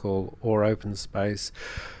talking circle or open space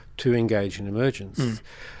to engage in emergence.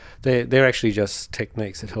 They're actually just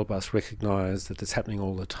techniques that help us recognise that it's happening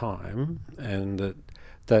all the time, and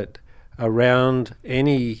that around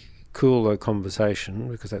any cooler conversation,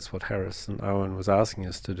 because that's what Harris and Owen was asking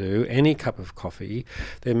us to do, any cup of coffee,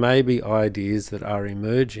 there may be ideas that are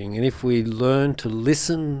emerging, and if we learn to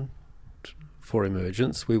listen for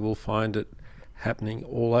emergence, we will find it happening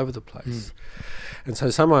all over the place. And so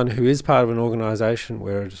someone who is part of an organisation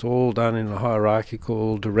where it's all done in a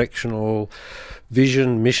hierarchical, directional,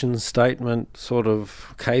 vision, mission statement, sort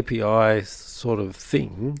of KPI sort of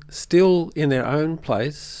thing, still in their own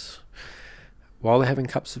place, while they're having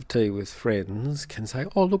cups of tea with friends, can say,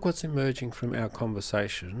 oh, look what's emerging from our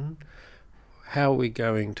conversation. How are we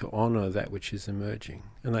going to honour that which is emerging?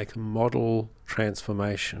 And they can model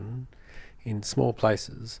transformation in small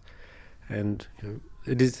places. And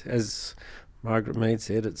it is, as Margaret Mead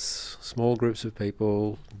said, it's small groups of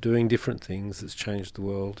people doing different things that's changed the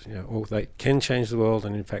world, or they can change the world,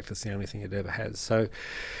 and in fact it's the only thing it ever has. So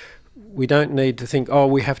we don't need to think, oh,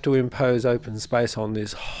 we have to impose open space on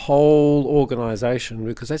this whole organisation,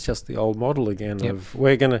 because that's just the old model again of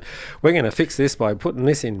we're gonna fix this by putting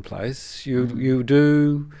this in place. You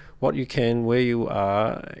do what you can where you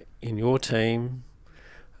are in your team,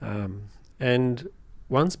 and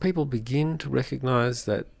once people begin to recognise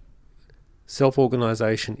that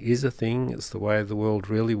self-organisation is a thing, it's the way the world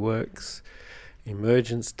really works,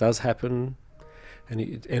 emergence does happen,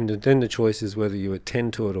 and then the choice is whether you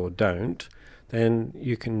attend to it or don't, then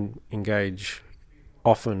you can engage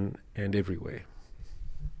often and everywhere.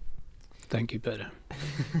 Thank you, Peter.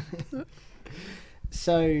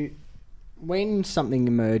 So when something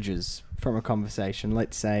emerges from a conversation,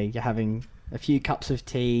 let's say you're having a few cups of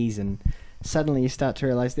teas and suddenly you start to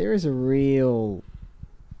realise there is a real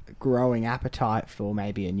growing appetite for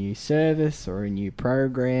maybe a new service or a new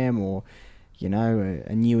program or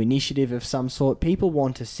a new initiative of some sort. People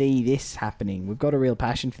want to see this happening. We've got a real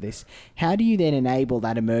passion for this. How do you then enable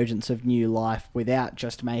that emergence of new life without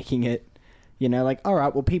just making it, all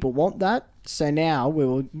right, well, people want that, so now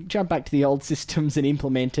we'll jump back to the old systems and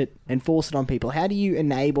implement it and force it on people? How do you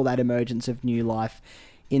enable that emergence of new life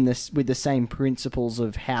with the same principles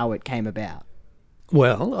of how it came about?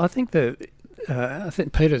 Well, I think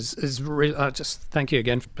Peter's is really... just thank you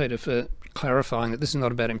again, Peter, for clarifying that this is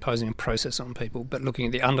not about imposing a process on people, but looking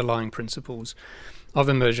at the underlying principles of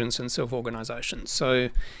emergence and self-organisation. So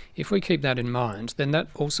if we keep that in mind, then that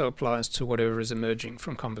also applies to whatever is emerging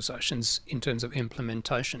from conversations in terms of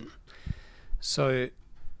implementation. So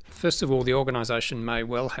first of all, the organisation may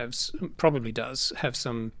well probably does have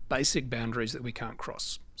some basic boundaries that we can't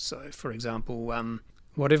cross. So for example,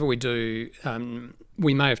 whatever we do,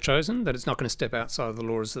 we may have chosen that it's not going to step outside of the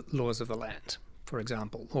laws of the land, for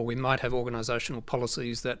example, or we might have organisational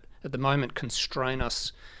policies that at the moment constrain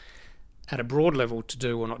us at a broad level to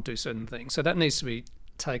do or not do certain things. So that needs to be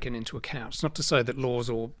taken into account. It's not to say that laws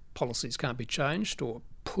or policies can't be changed or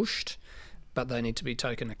pushed, but they need to be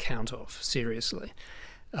taken account of seriously.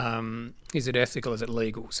 Is it ethical? Is it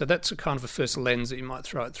legal? So that's a kind of a first lens that you might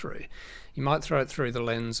throw it through. You might throw it through the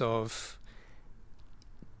lens of,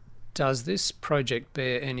 does this project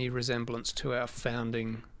bear any resemblance to our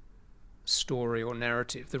founding story or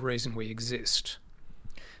narrative, the reason we exist?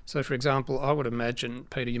 So, for example, I would imagine,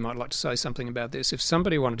 Peter, you might like to say something about this. If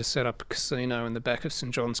somebody wanted to set up a casino in the back of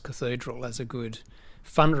St John's Cathedral as a good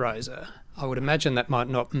fundraiser, I would imagine that might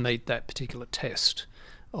not meet that particular test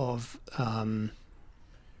of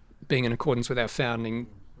being in accordance with our founding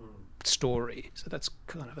story. So that's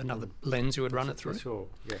kind of another lens you would run it through. Sure,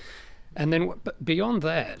 yeah. And then beyond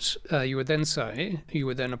that, you would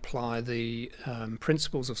then apply the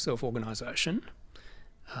principles of self-organisation.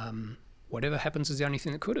 Whatever happens is the only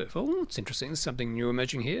thing that could have. Oh, it's interesting. There's something new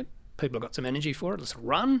emerging here. People have got some energy for it. Let's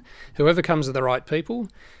run. Whoever comes are the right people.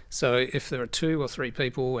 So if there are 2 or 3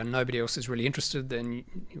 people and nobody else is really interested, then you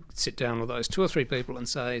sit down with those 2 or 3 people and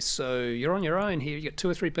say, so you're on your own here. You get 2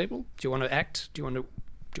 or 3 people. Do you want to act? Do you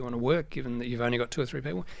want to work, given that you've only got 2 or 3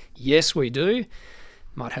 people? Yes, we do.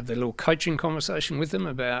 Might have the little coaching conversation with them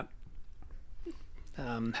about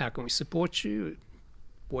how can we support you?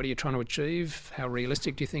 What are you trying to achieve? How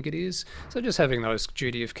realistic do you think it is? So just having those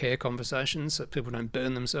duty of care conversations so people don't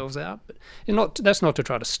burn themselves out. But that's not to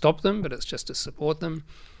try to stop them, but it's just to support them.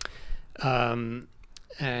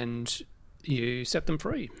 And you set them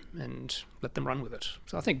free and let them run with it.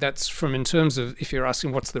 So I think that's in terms of, if you're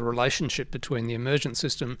asking what's the relationship between the emergent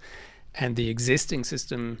system and the existing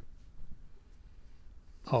system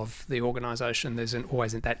of the organisation, there's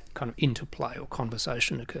always that kind of interplay or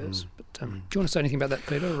conversation occurs. But do you want to say anything about that,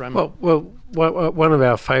 Peter? Well, one of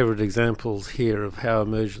our favourite examples here of how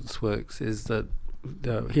emergence works is that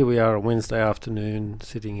here we are on Wednesday afternoon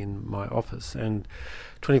sitting in my office, and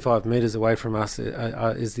 25 metres away from us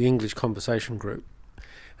is the English Conversation Group.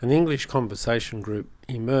 And the English Conversation Group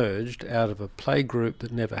emerged out of a play group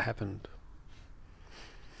that never happened.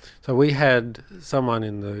 So we had someone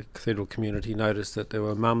in the cathedral community notice that there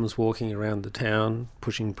were mums walking around the town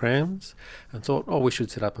pushing prams and thought, we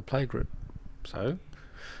should set up a playgroup. So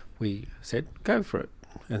we said, go for it.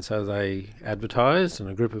 And so they advertised, and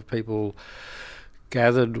a group of people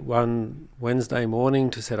gathered one Wednesday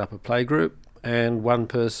morning to set up a playgroup, and one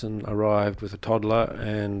person arrived with a toddler,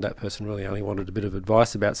 and that person really only wanted a bit of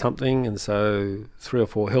advice about something, and so 3 or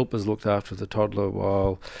 4 helpers looked after the toddler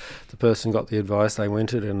while the person got the advice. They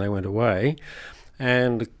went away,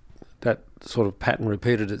 and that sort of pattern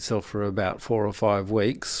repeated itself for about 4 or 5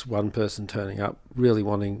 weeks. One person turning up really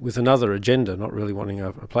wanting, with another agenda, not really wanting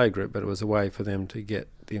a playgroup, but it was a way for them to get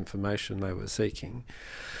the information they were seeking.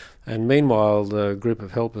 And meanwhile, the group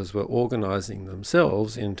of helpers were organising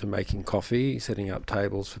themselves into making coffee, setting up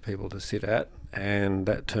tables for people to sit at, and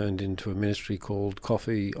that turned into a ministry called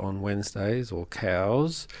Coffee on Wednesdays, or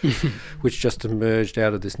COWS, which just emerged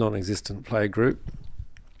out of this non-existent play group.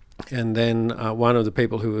 And then one of the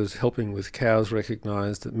people who was helping with COWS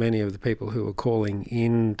recognised that many of the people who were calling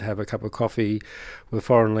in to have a cup of coffee were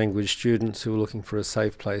foreign language students who were looking for a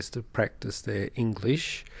safe place to practice their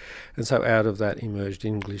English. And so out of that emerged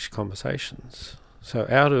English Conversations. So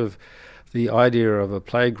out of the idea of a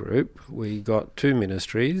play group, we got 2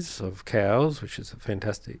 ministries of COWS, which is a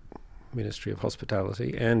fantastic ministry of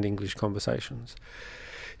hospitality, and English Conversations.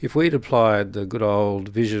 If we'd applied the good old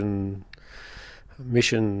vision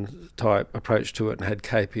mission type approach to it and had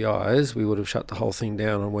KPIs, we would have shut the whole thing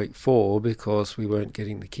down on week 4 because we weren't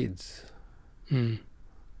getting the kids.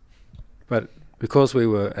 But because we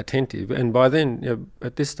were attentive, and by then,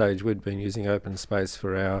 at this stage, we'd been using open space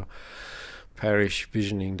for our parish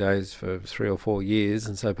visioning days for 3 or 4 years,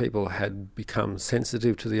 and so people had become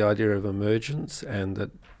sensitive to the idea of emergence, and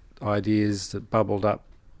that ideas that bubbled up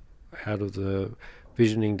out of the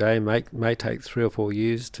visioning day may take 3 or 4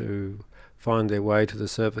 years to find their way to the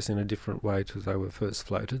surface in a different way to they were first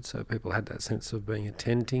floated. So people had that sense of being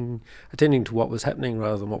attending to what was happening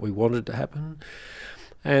rather than what we wanted to happen.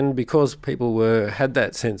 And because people had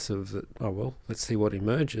that sense of that, let's see what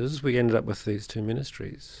emerges, we ended up with these 2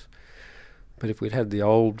 ministries. But if we'd had the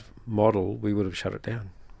old model, we would have shut it down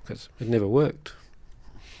because it never worked.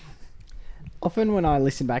 Often when I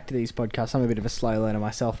listen back to these podcasts, I'm a bit of a slow learner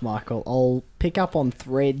myself, Michael. I'll pick up on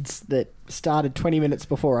threads that started 20 minutes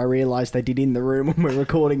before I realised they did in the room when we're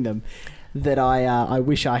recording them, that I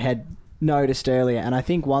wish I had noticed earlier, and I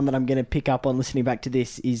think one that I'm going to pick up on listening back to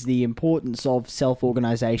this, is the importance of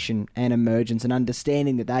self-organisation and emergence and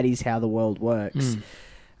understanding that that is how the world works.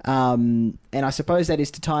 And I suppose that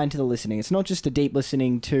is to tie into the listening. It's not just a deep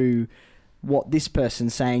listening to what this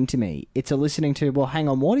person's saying to me. It's a listening to, well, hang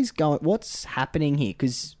on, what's happening here?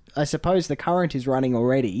 Because I suppose the current is running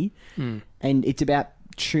already, and it's about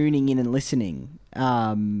tuning in and listening.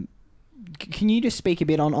 Can you just speak a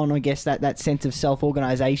bit on I guess, that sense of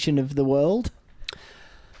self-organisation of the world?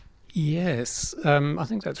 Yes, I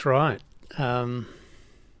think that's right. I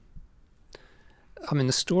mean,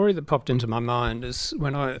 the story that popped into my mind is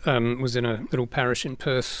when I was in a little parish in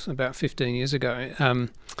Perth about 15 years ago,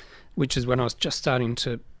 which is when I was just starting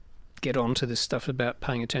to get onto this stuff about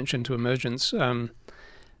paying attention to emergence.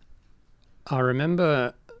 I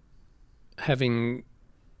remember having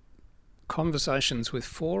conversations with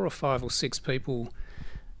 4 or 5 or 6 people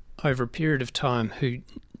over a period of time who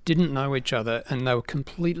didn't know each other, and they were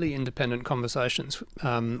completely independent conversations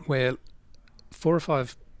where 4 or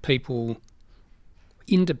 5 people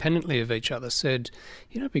independently of each other said,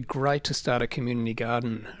 it'd be great to start a community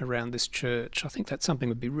garden around this church. I think that's something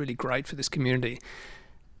that would be really great for this community.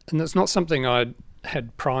 And that's not something I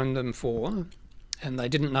had primed them for, and they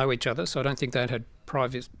didn't know each other, so I don't think they'd had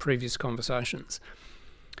previous conversations.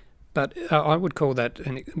 But I would call that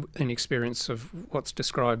an experience of what's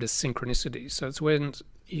described as synchronicity. So it's when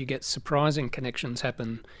you get surprising connections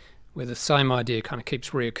happen where the same idea kind of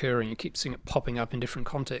keeps reoccurring, you keep seeing it popping up in different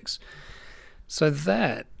contexts. So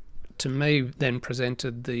that, to me, then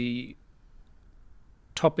presented the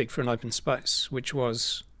topic for an open space, which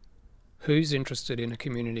was who's interested in a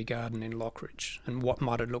community garden in Lockridge and what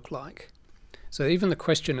might it look like? So even the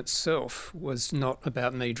question itself was not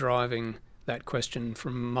about me driving that question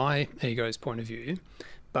from my ego's point of view,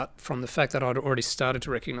 but from the fact that I'd already started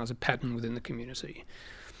to recognise a pattern within the community.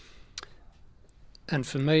 And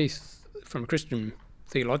for me, from a Christian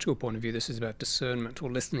theological point of view, this is about discernment, or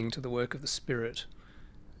listening to the work of the Spirit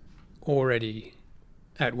already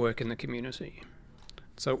at work in the community.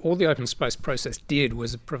 So all the open space process did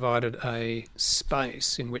was it provided a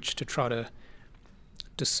space in which to try to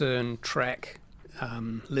discern, track,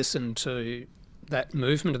 listen to that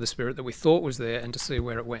movement of the Spirit that we thought was there, and to see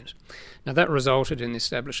where it went. Now that resulted in the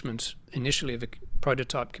establishment initially of a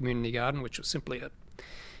prototype community garden, which was simply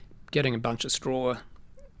getting a bunch of straw,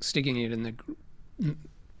 sticking it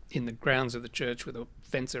in the grounds of the church with a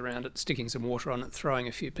fence around it, sticking some water on it, throwing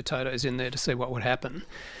a few potatoes in there to see what would happen.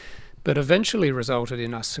 But eventually resulted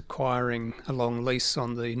in us acquiring a long lease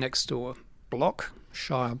on the next door block,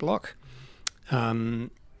 Shire block,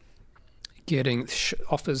 getting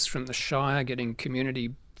offers from the Shire, getting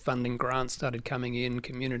community funding grants started coming in,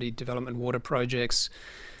 community development water projects,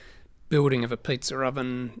 building of a pizza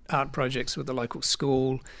oven, art projects with the local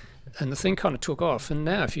school, and the thing kind of took off. And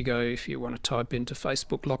now if you want to type into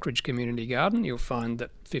Facebook Lockridge Community Garden, you'll find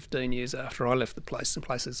that 15 years after I left the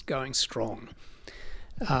place is going strong.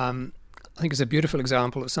 I think it's a beautiful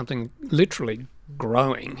example of something literally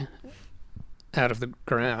growing out of the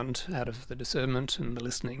ground, out of the discernment and the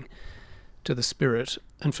listening to the Spirit.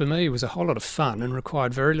 And for me, it was a whole lot of fun and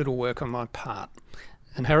required very little work on my part.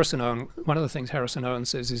 And Harrison Owen, one of the things Harrison Owen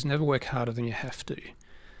says is never work harder than you have to.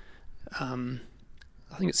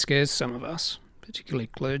 I think it scares some of us, particularly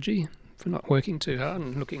clergy, for not working too hard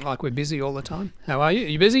and looking like we're busy all the time. How are you? Are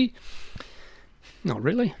you busy? Not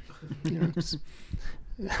really.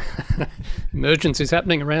 Emergence is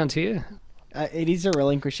happening around here. It is a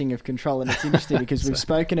relinquishing of control, and it's interesting because we've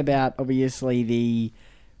spoken about, obviously, the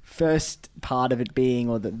first part of it being,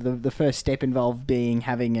 or the first step involved being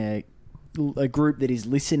having a group that is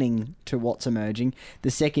listening to what's emerging.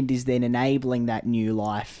 The second is then enabling that new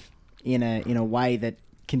life in a way that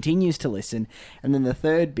continues to listen. And then the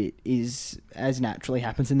third bit is, as naturally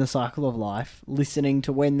happens in the cycle of life, listening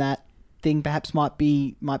to when that thing perhaps might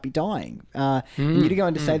be dying. And you to go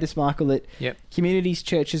on to say this, Michael, that communities,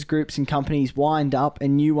 churches, groups and companies wind up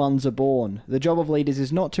and new ones are born. The job of leaders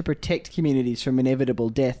is not to protect communities from inevitable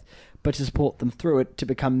death, but to support them through it, to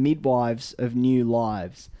become midwives of new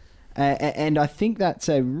lives. And I think that's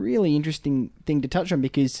a really interesting thing to touch on,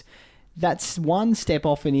 because that's one step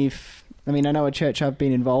often if... I mean, I know a church I've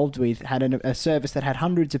been involved with had a service that had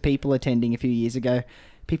hundreds of people attending a few years ago.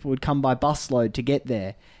 People would come by busload to get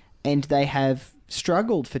there. And they have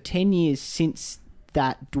struggled for 10 years since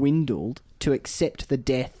that dwindled to accept the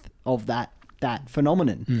death of that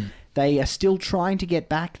phenomenon. They are still trying to get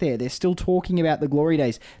back there. They're still talking about the glory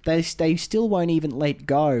days. They still won't even let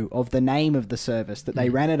go of the name of the service that they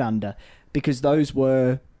ran it under, because those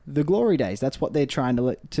were the glory days. That's what they're trying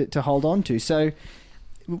to hold on to. So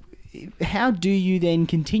how do you then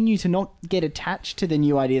continue to not get attached to the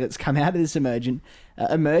new idea that's come out of this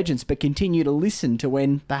emergence, but continue to listen to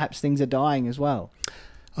when perhaps things are dying as well?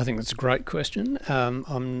 I think that's a great question.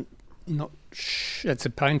 I'm not. It's a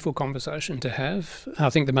painful conversation to have. I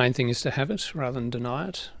think the main thing is to have it rather than deny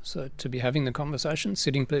it. So to be having the conversation,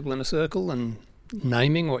 sitting people in a circle and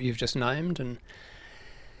naming what you've just named and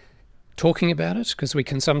talking about it, because we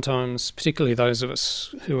can sometimes, particularly those of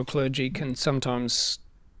us who are clergy, can sometimes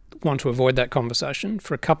want to avoid that conversation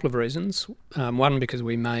for a couple of reasons. One, because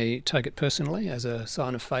we may take it personally as a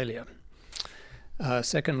sign of failure.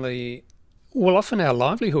 Secondly, well, often our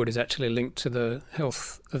livelihood is actually linked to the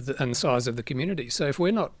health of and size of the community. So if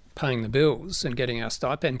we're not paying the bills and getting our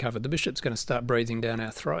stipend covered, the bishop's going to start breathing down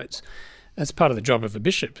our throats. That's part of the job of a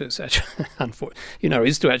bishop, is actually,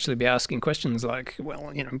 is to actually be asking questions like,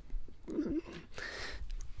 well,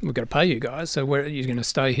 we've got to pay you guys, so where are you going to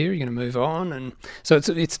stay here? You're going to move on, and so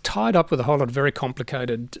it's tied up with a whole lot of very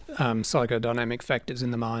complicated psychodynamic factors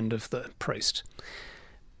in the mind of the priest.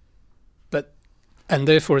 And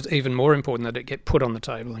therefore, it's even more important that it get put on the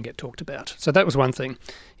table and get talked about. So that was one thing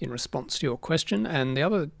in response to your question. And the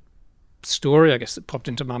other story, I guess, that popped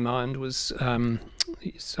into my mind was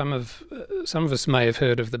some of us may have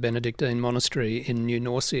heard of the Benedictine monastery in New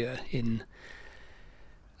Norcia in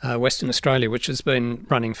Western Australia, which has been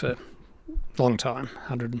running for a long time,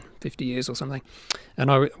 150 years or something. And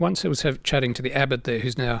I was chatting to the abbot there,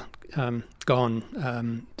 who's now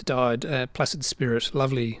gone, died, placid spirit,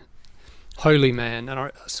 lovely, holy man, and I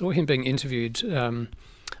saw him being interviewed.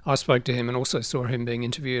 I spoke to him and also saw him being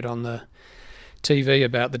interviewed on the TV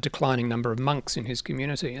about the declining number of monks in his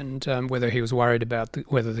community and whether he was worried about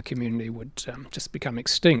whether the community would just become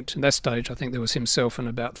extinct. At that stage, I think there was himself and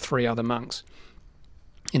about 3 other monks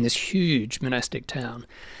in this huge monastic town,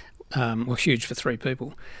 huge for 3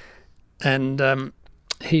 people. And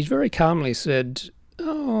he very calmly said,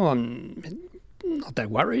 "Oh, I'm not that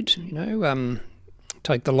worried,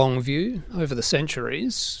 take the long view. Over the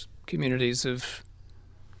centuries, communities have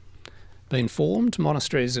been formed,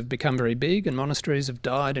 monasteries have become very big, and monasteries have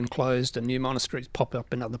died and closed, and new monasteries pop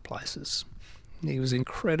up in other places." He was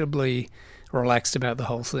incredibly relaxed about the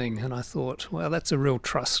whole thing, and I thought, well, that's a real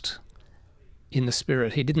trust in the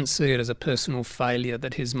spirit. He didn't see it as a personal failure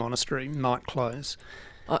that his monastery might close.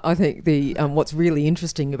 I think what's really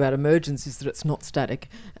interesting about emergence is that it's not static,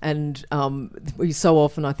 and we so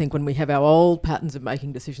often, I think, when we have our old patterns of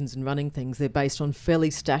making decisions and running things, they're based on fairly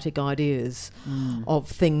static ideas of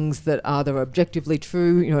things that are objectively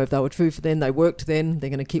true. If they were true for then, they worked then, they're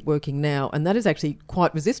going to keep working now, and that is actually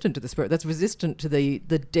quite resistant to the spirit. That's resistant to the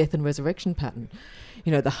death and resurrection pattern.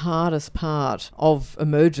 The hardest part of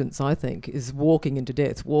emergence, I think, is walking into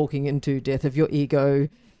death of your ego,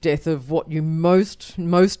 death of what you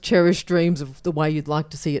most cherished dreams of the way you'd like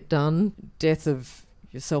to see it done, death of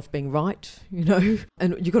yourself being right,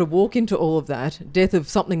 and you've got to walk into all of that, death of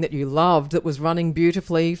something that you loved that was running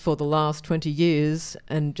beautifully for the last 20 years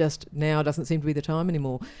and just now doesn't seem to be the time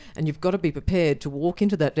anymore. And you've got to be prepared to walk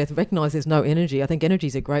into that death, recognise there's no energy. I think energy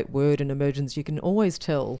is a great word in emergence. You can always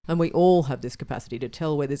tell, and we all have this capacity to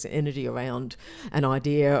tell where there's energy around an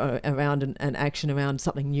idea, around an action, around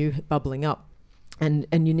something new bubbling up.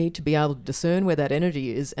 And you need to be able to discern where that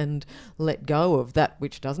energy is and let go of that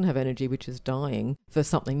which doesn't have energy, which is dying, for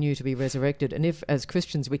something new to be resurrected. And if, as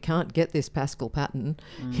Christians, we can't get this Paschal pattern,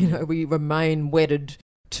 we remain wedded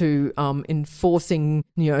to enforcing,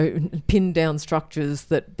 pinned down structures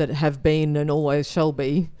that have been and always shall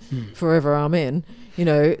be forever, amen,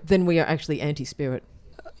 then we are actually anti-spirit.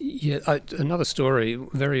 Another story,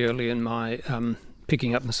 very early in my...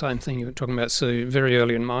 picking up the same thing you were talking about, Sue, very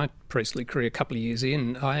early in my priestly career, a couple of years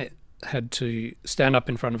in, I had to stand up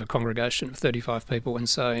in front of a congregation of 35 people and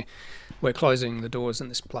say, we're closing the doors in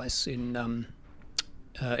this place in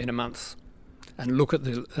a month, and look at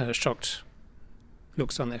the shocked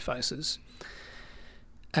looks on their faces.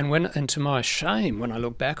 And to my shame, when I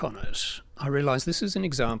look back on it, I realised this is an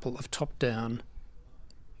example of top-down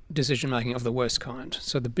decision-making of the worst kind.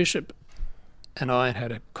 So the bishop and I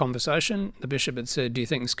had a conversation. The bishop had said, "Do you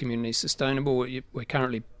think this community is sustainable? We're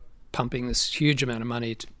currently pumping this huge amount of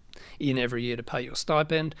money in every year to pay your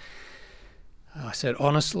stipend." I said,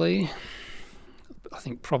 "Honestly, I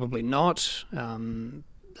think probably not.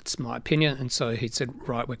 That's my opinion." And so he said,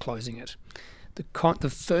 "Right, we're closing it." The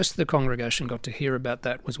first the congregation got to hear about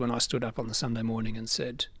that was when I stood up on the Sunday morning and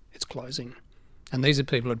said, "It's closing." And these are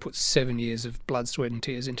people who had put 7 years of blood, sweat and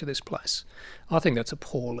tears into this place. I think that's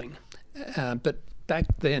appalling. But back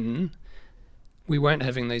then, we weren't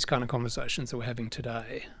having these kind of conversations that we're having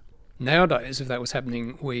today. Nowadays, if that was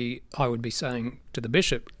happening, I would be saying to the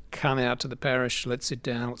bishop, come out to the parish, let's sit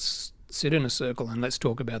down, let's sit in a circle and let's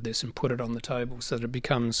talk about this and put it on the table so that it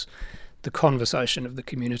becomes the conversation of the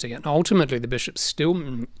community. And ultimately the bishop still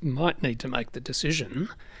might need to make the decision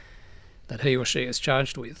that he or she is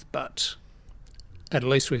charged with, but at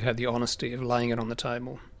least we've had the honesty of laying it on the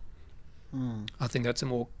table. I think that's a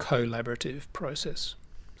more collaborative process.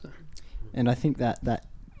 So. And I think that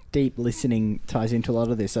deep listening ties into a lot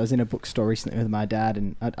of this. I was in a bookstore recently with my dad,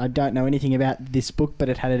 and I don't know anything about this book, but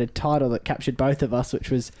it had a title that captured both of us, which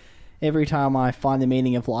was "Every Time I Find the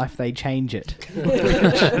Meaning of Life, They Change It."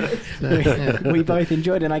 We both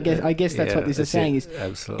enjoyed it, and I guess that's what this is saying is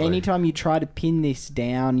absolutely. anytime you try to pin this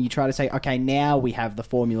down, you try to say, okay, now we have the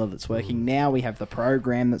formula that's working, now we have the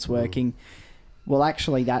program that's working. Well,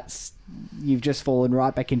 actually, you've just fallen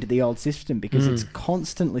right back into the old system, because it's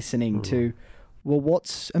constant listening to, well,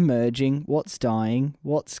 what's emerging, what's dying,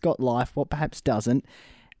 what's got life, what perhaps doesn't,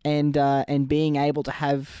 and being able to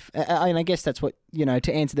have, and I guess that's what,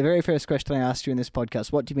 to answer the very first question I asked you in this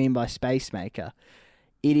podcast, what do you mean by space maker?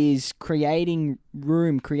 It is creating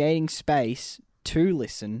room, creating space to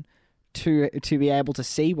listen, to be able to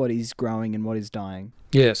see what is growing and what is dying.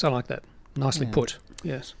 Yes, I like that. Nicely put.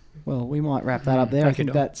 Yes. Well, we might wrap that up there. Thank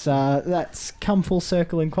you, I think that's come full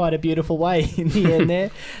circle in quite a beautiful way in the end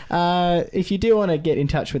there. If you do want to get in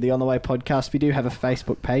touch with the On The Way podcast, we do have a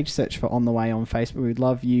Facebook page. Search for On The Way on Facebook. We'd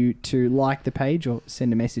love you to like the page or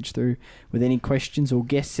send a message through with any questions or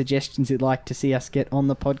guest suggestions you'd like to see us get on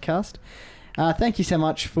the podcast. Thank you so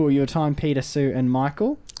much for your time, Peter, Sue and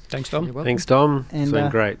Michael. Thanks, Tom. Thanks, Tom. And, it's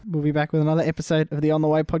been great. We'll be back with another episode of the On The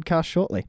Way podcast shortly.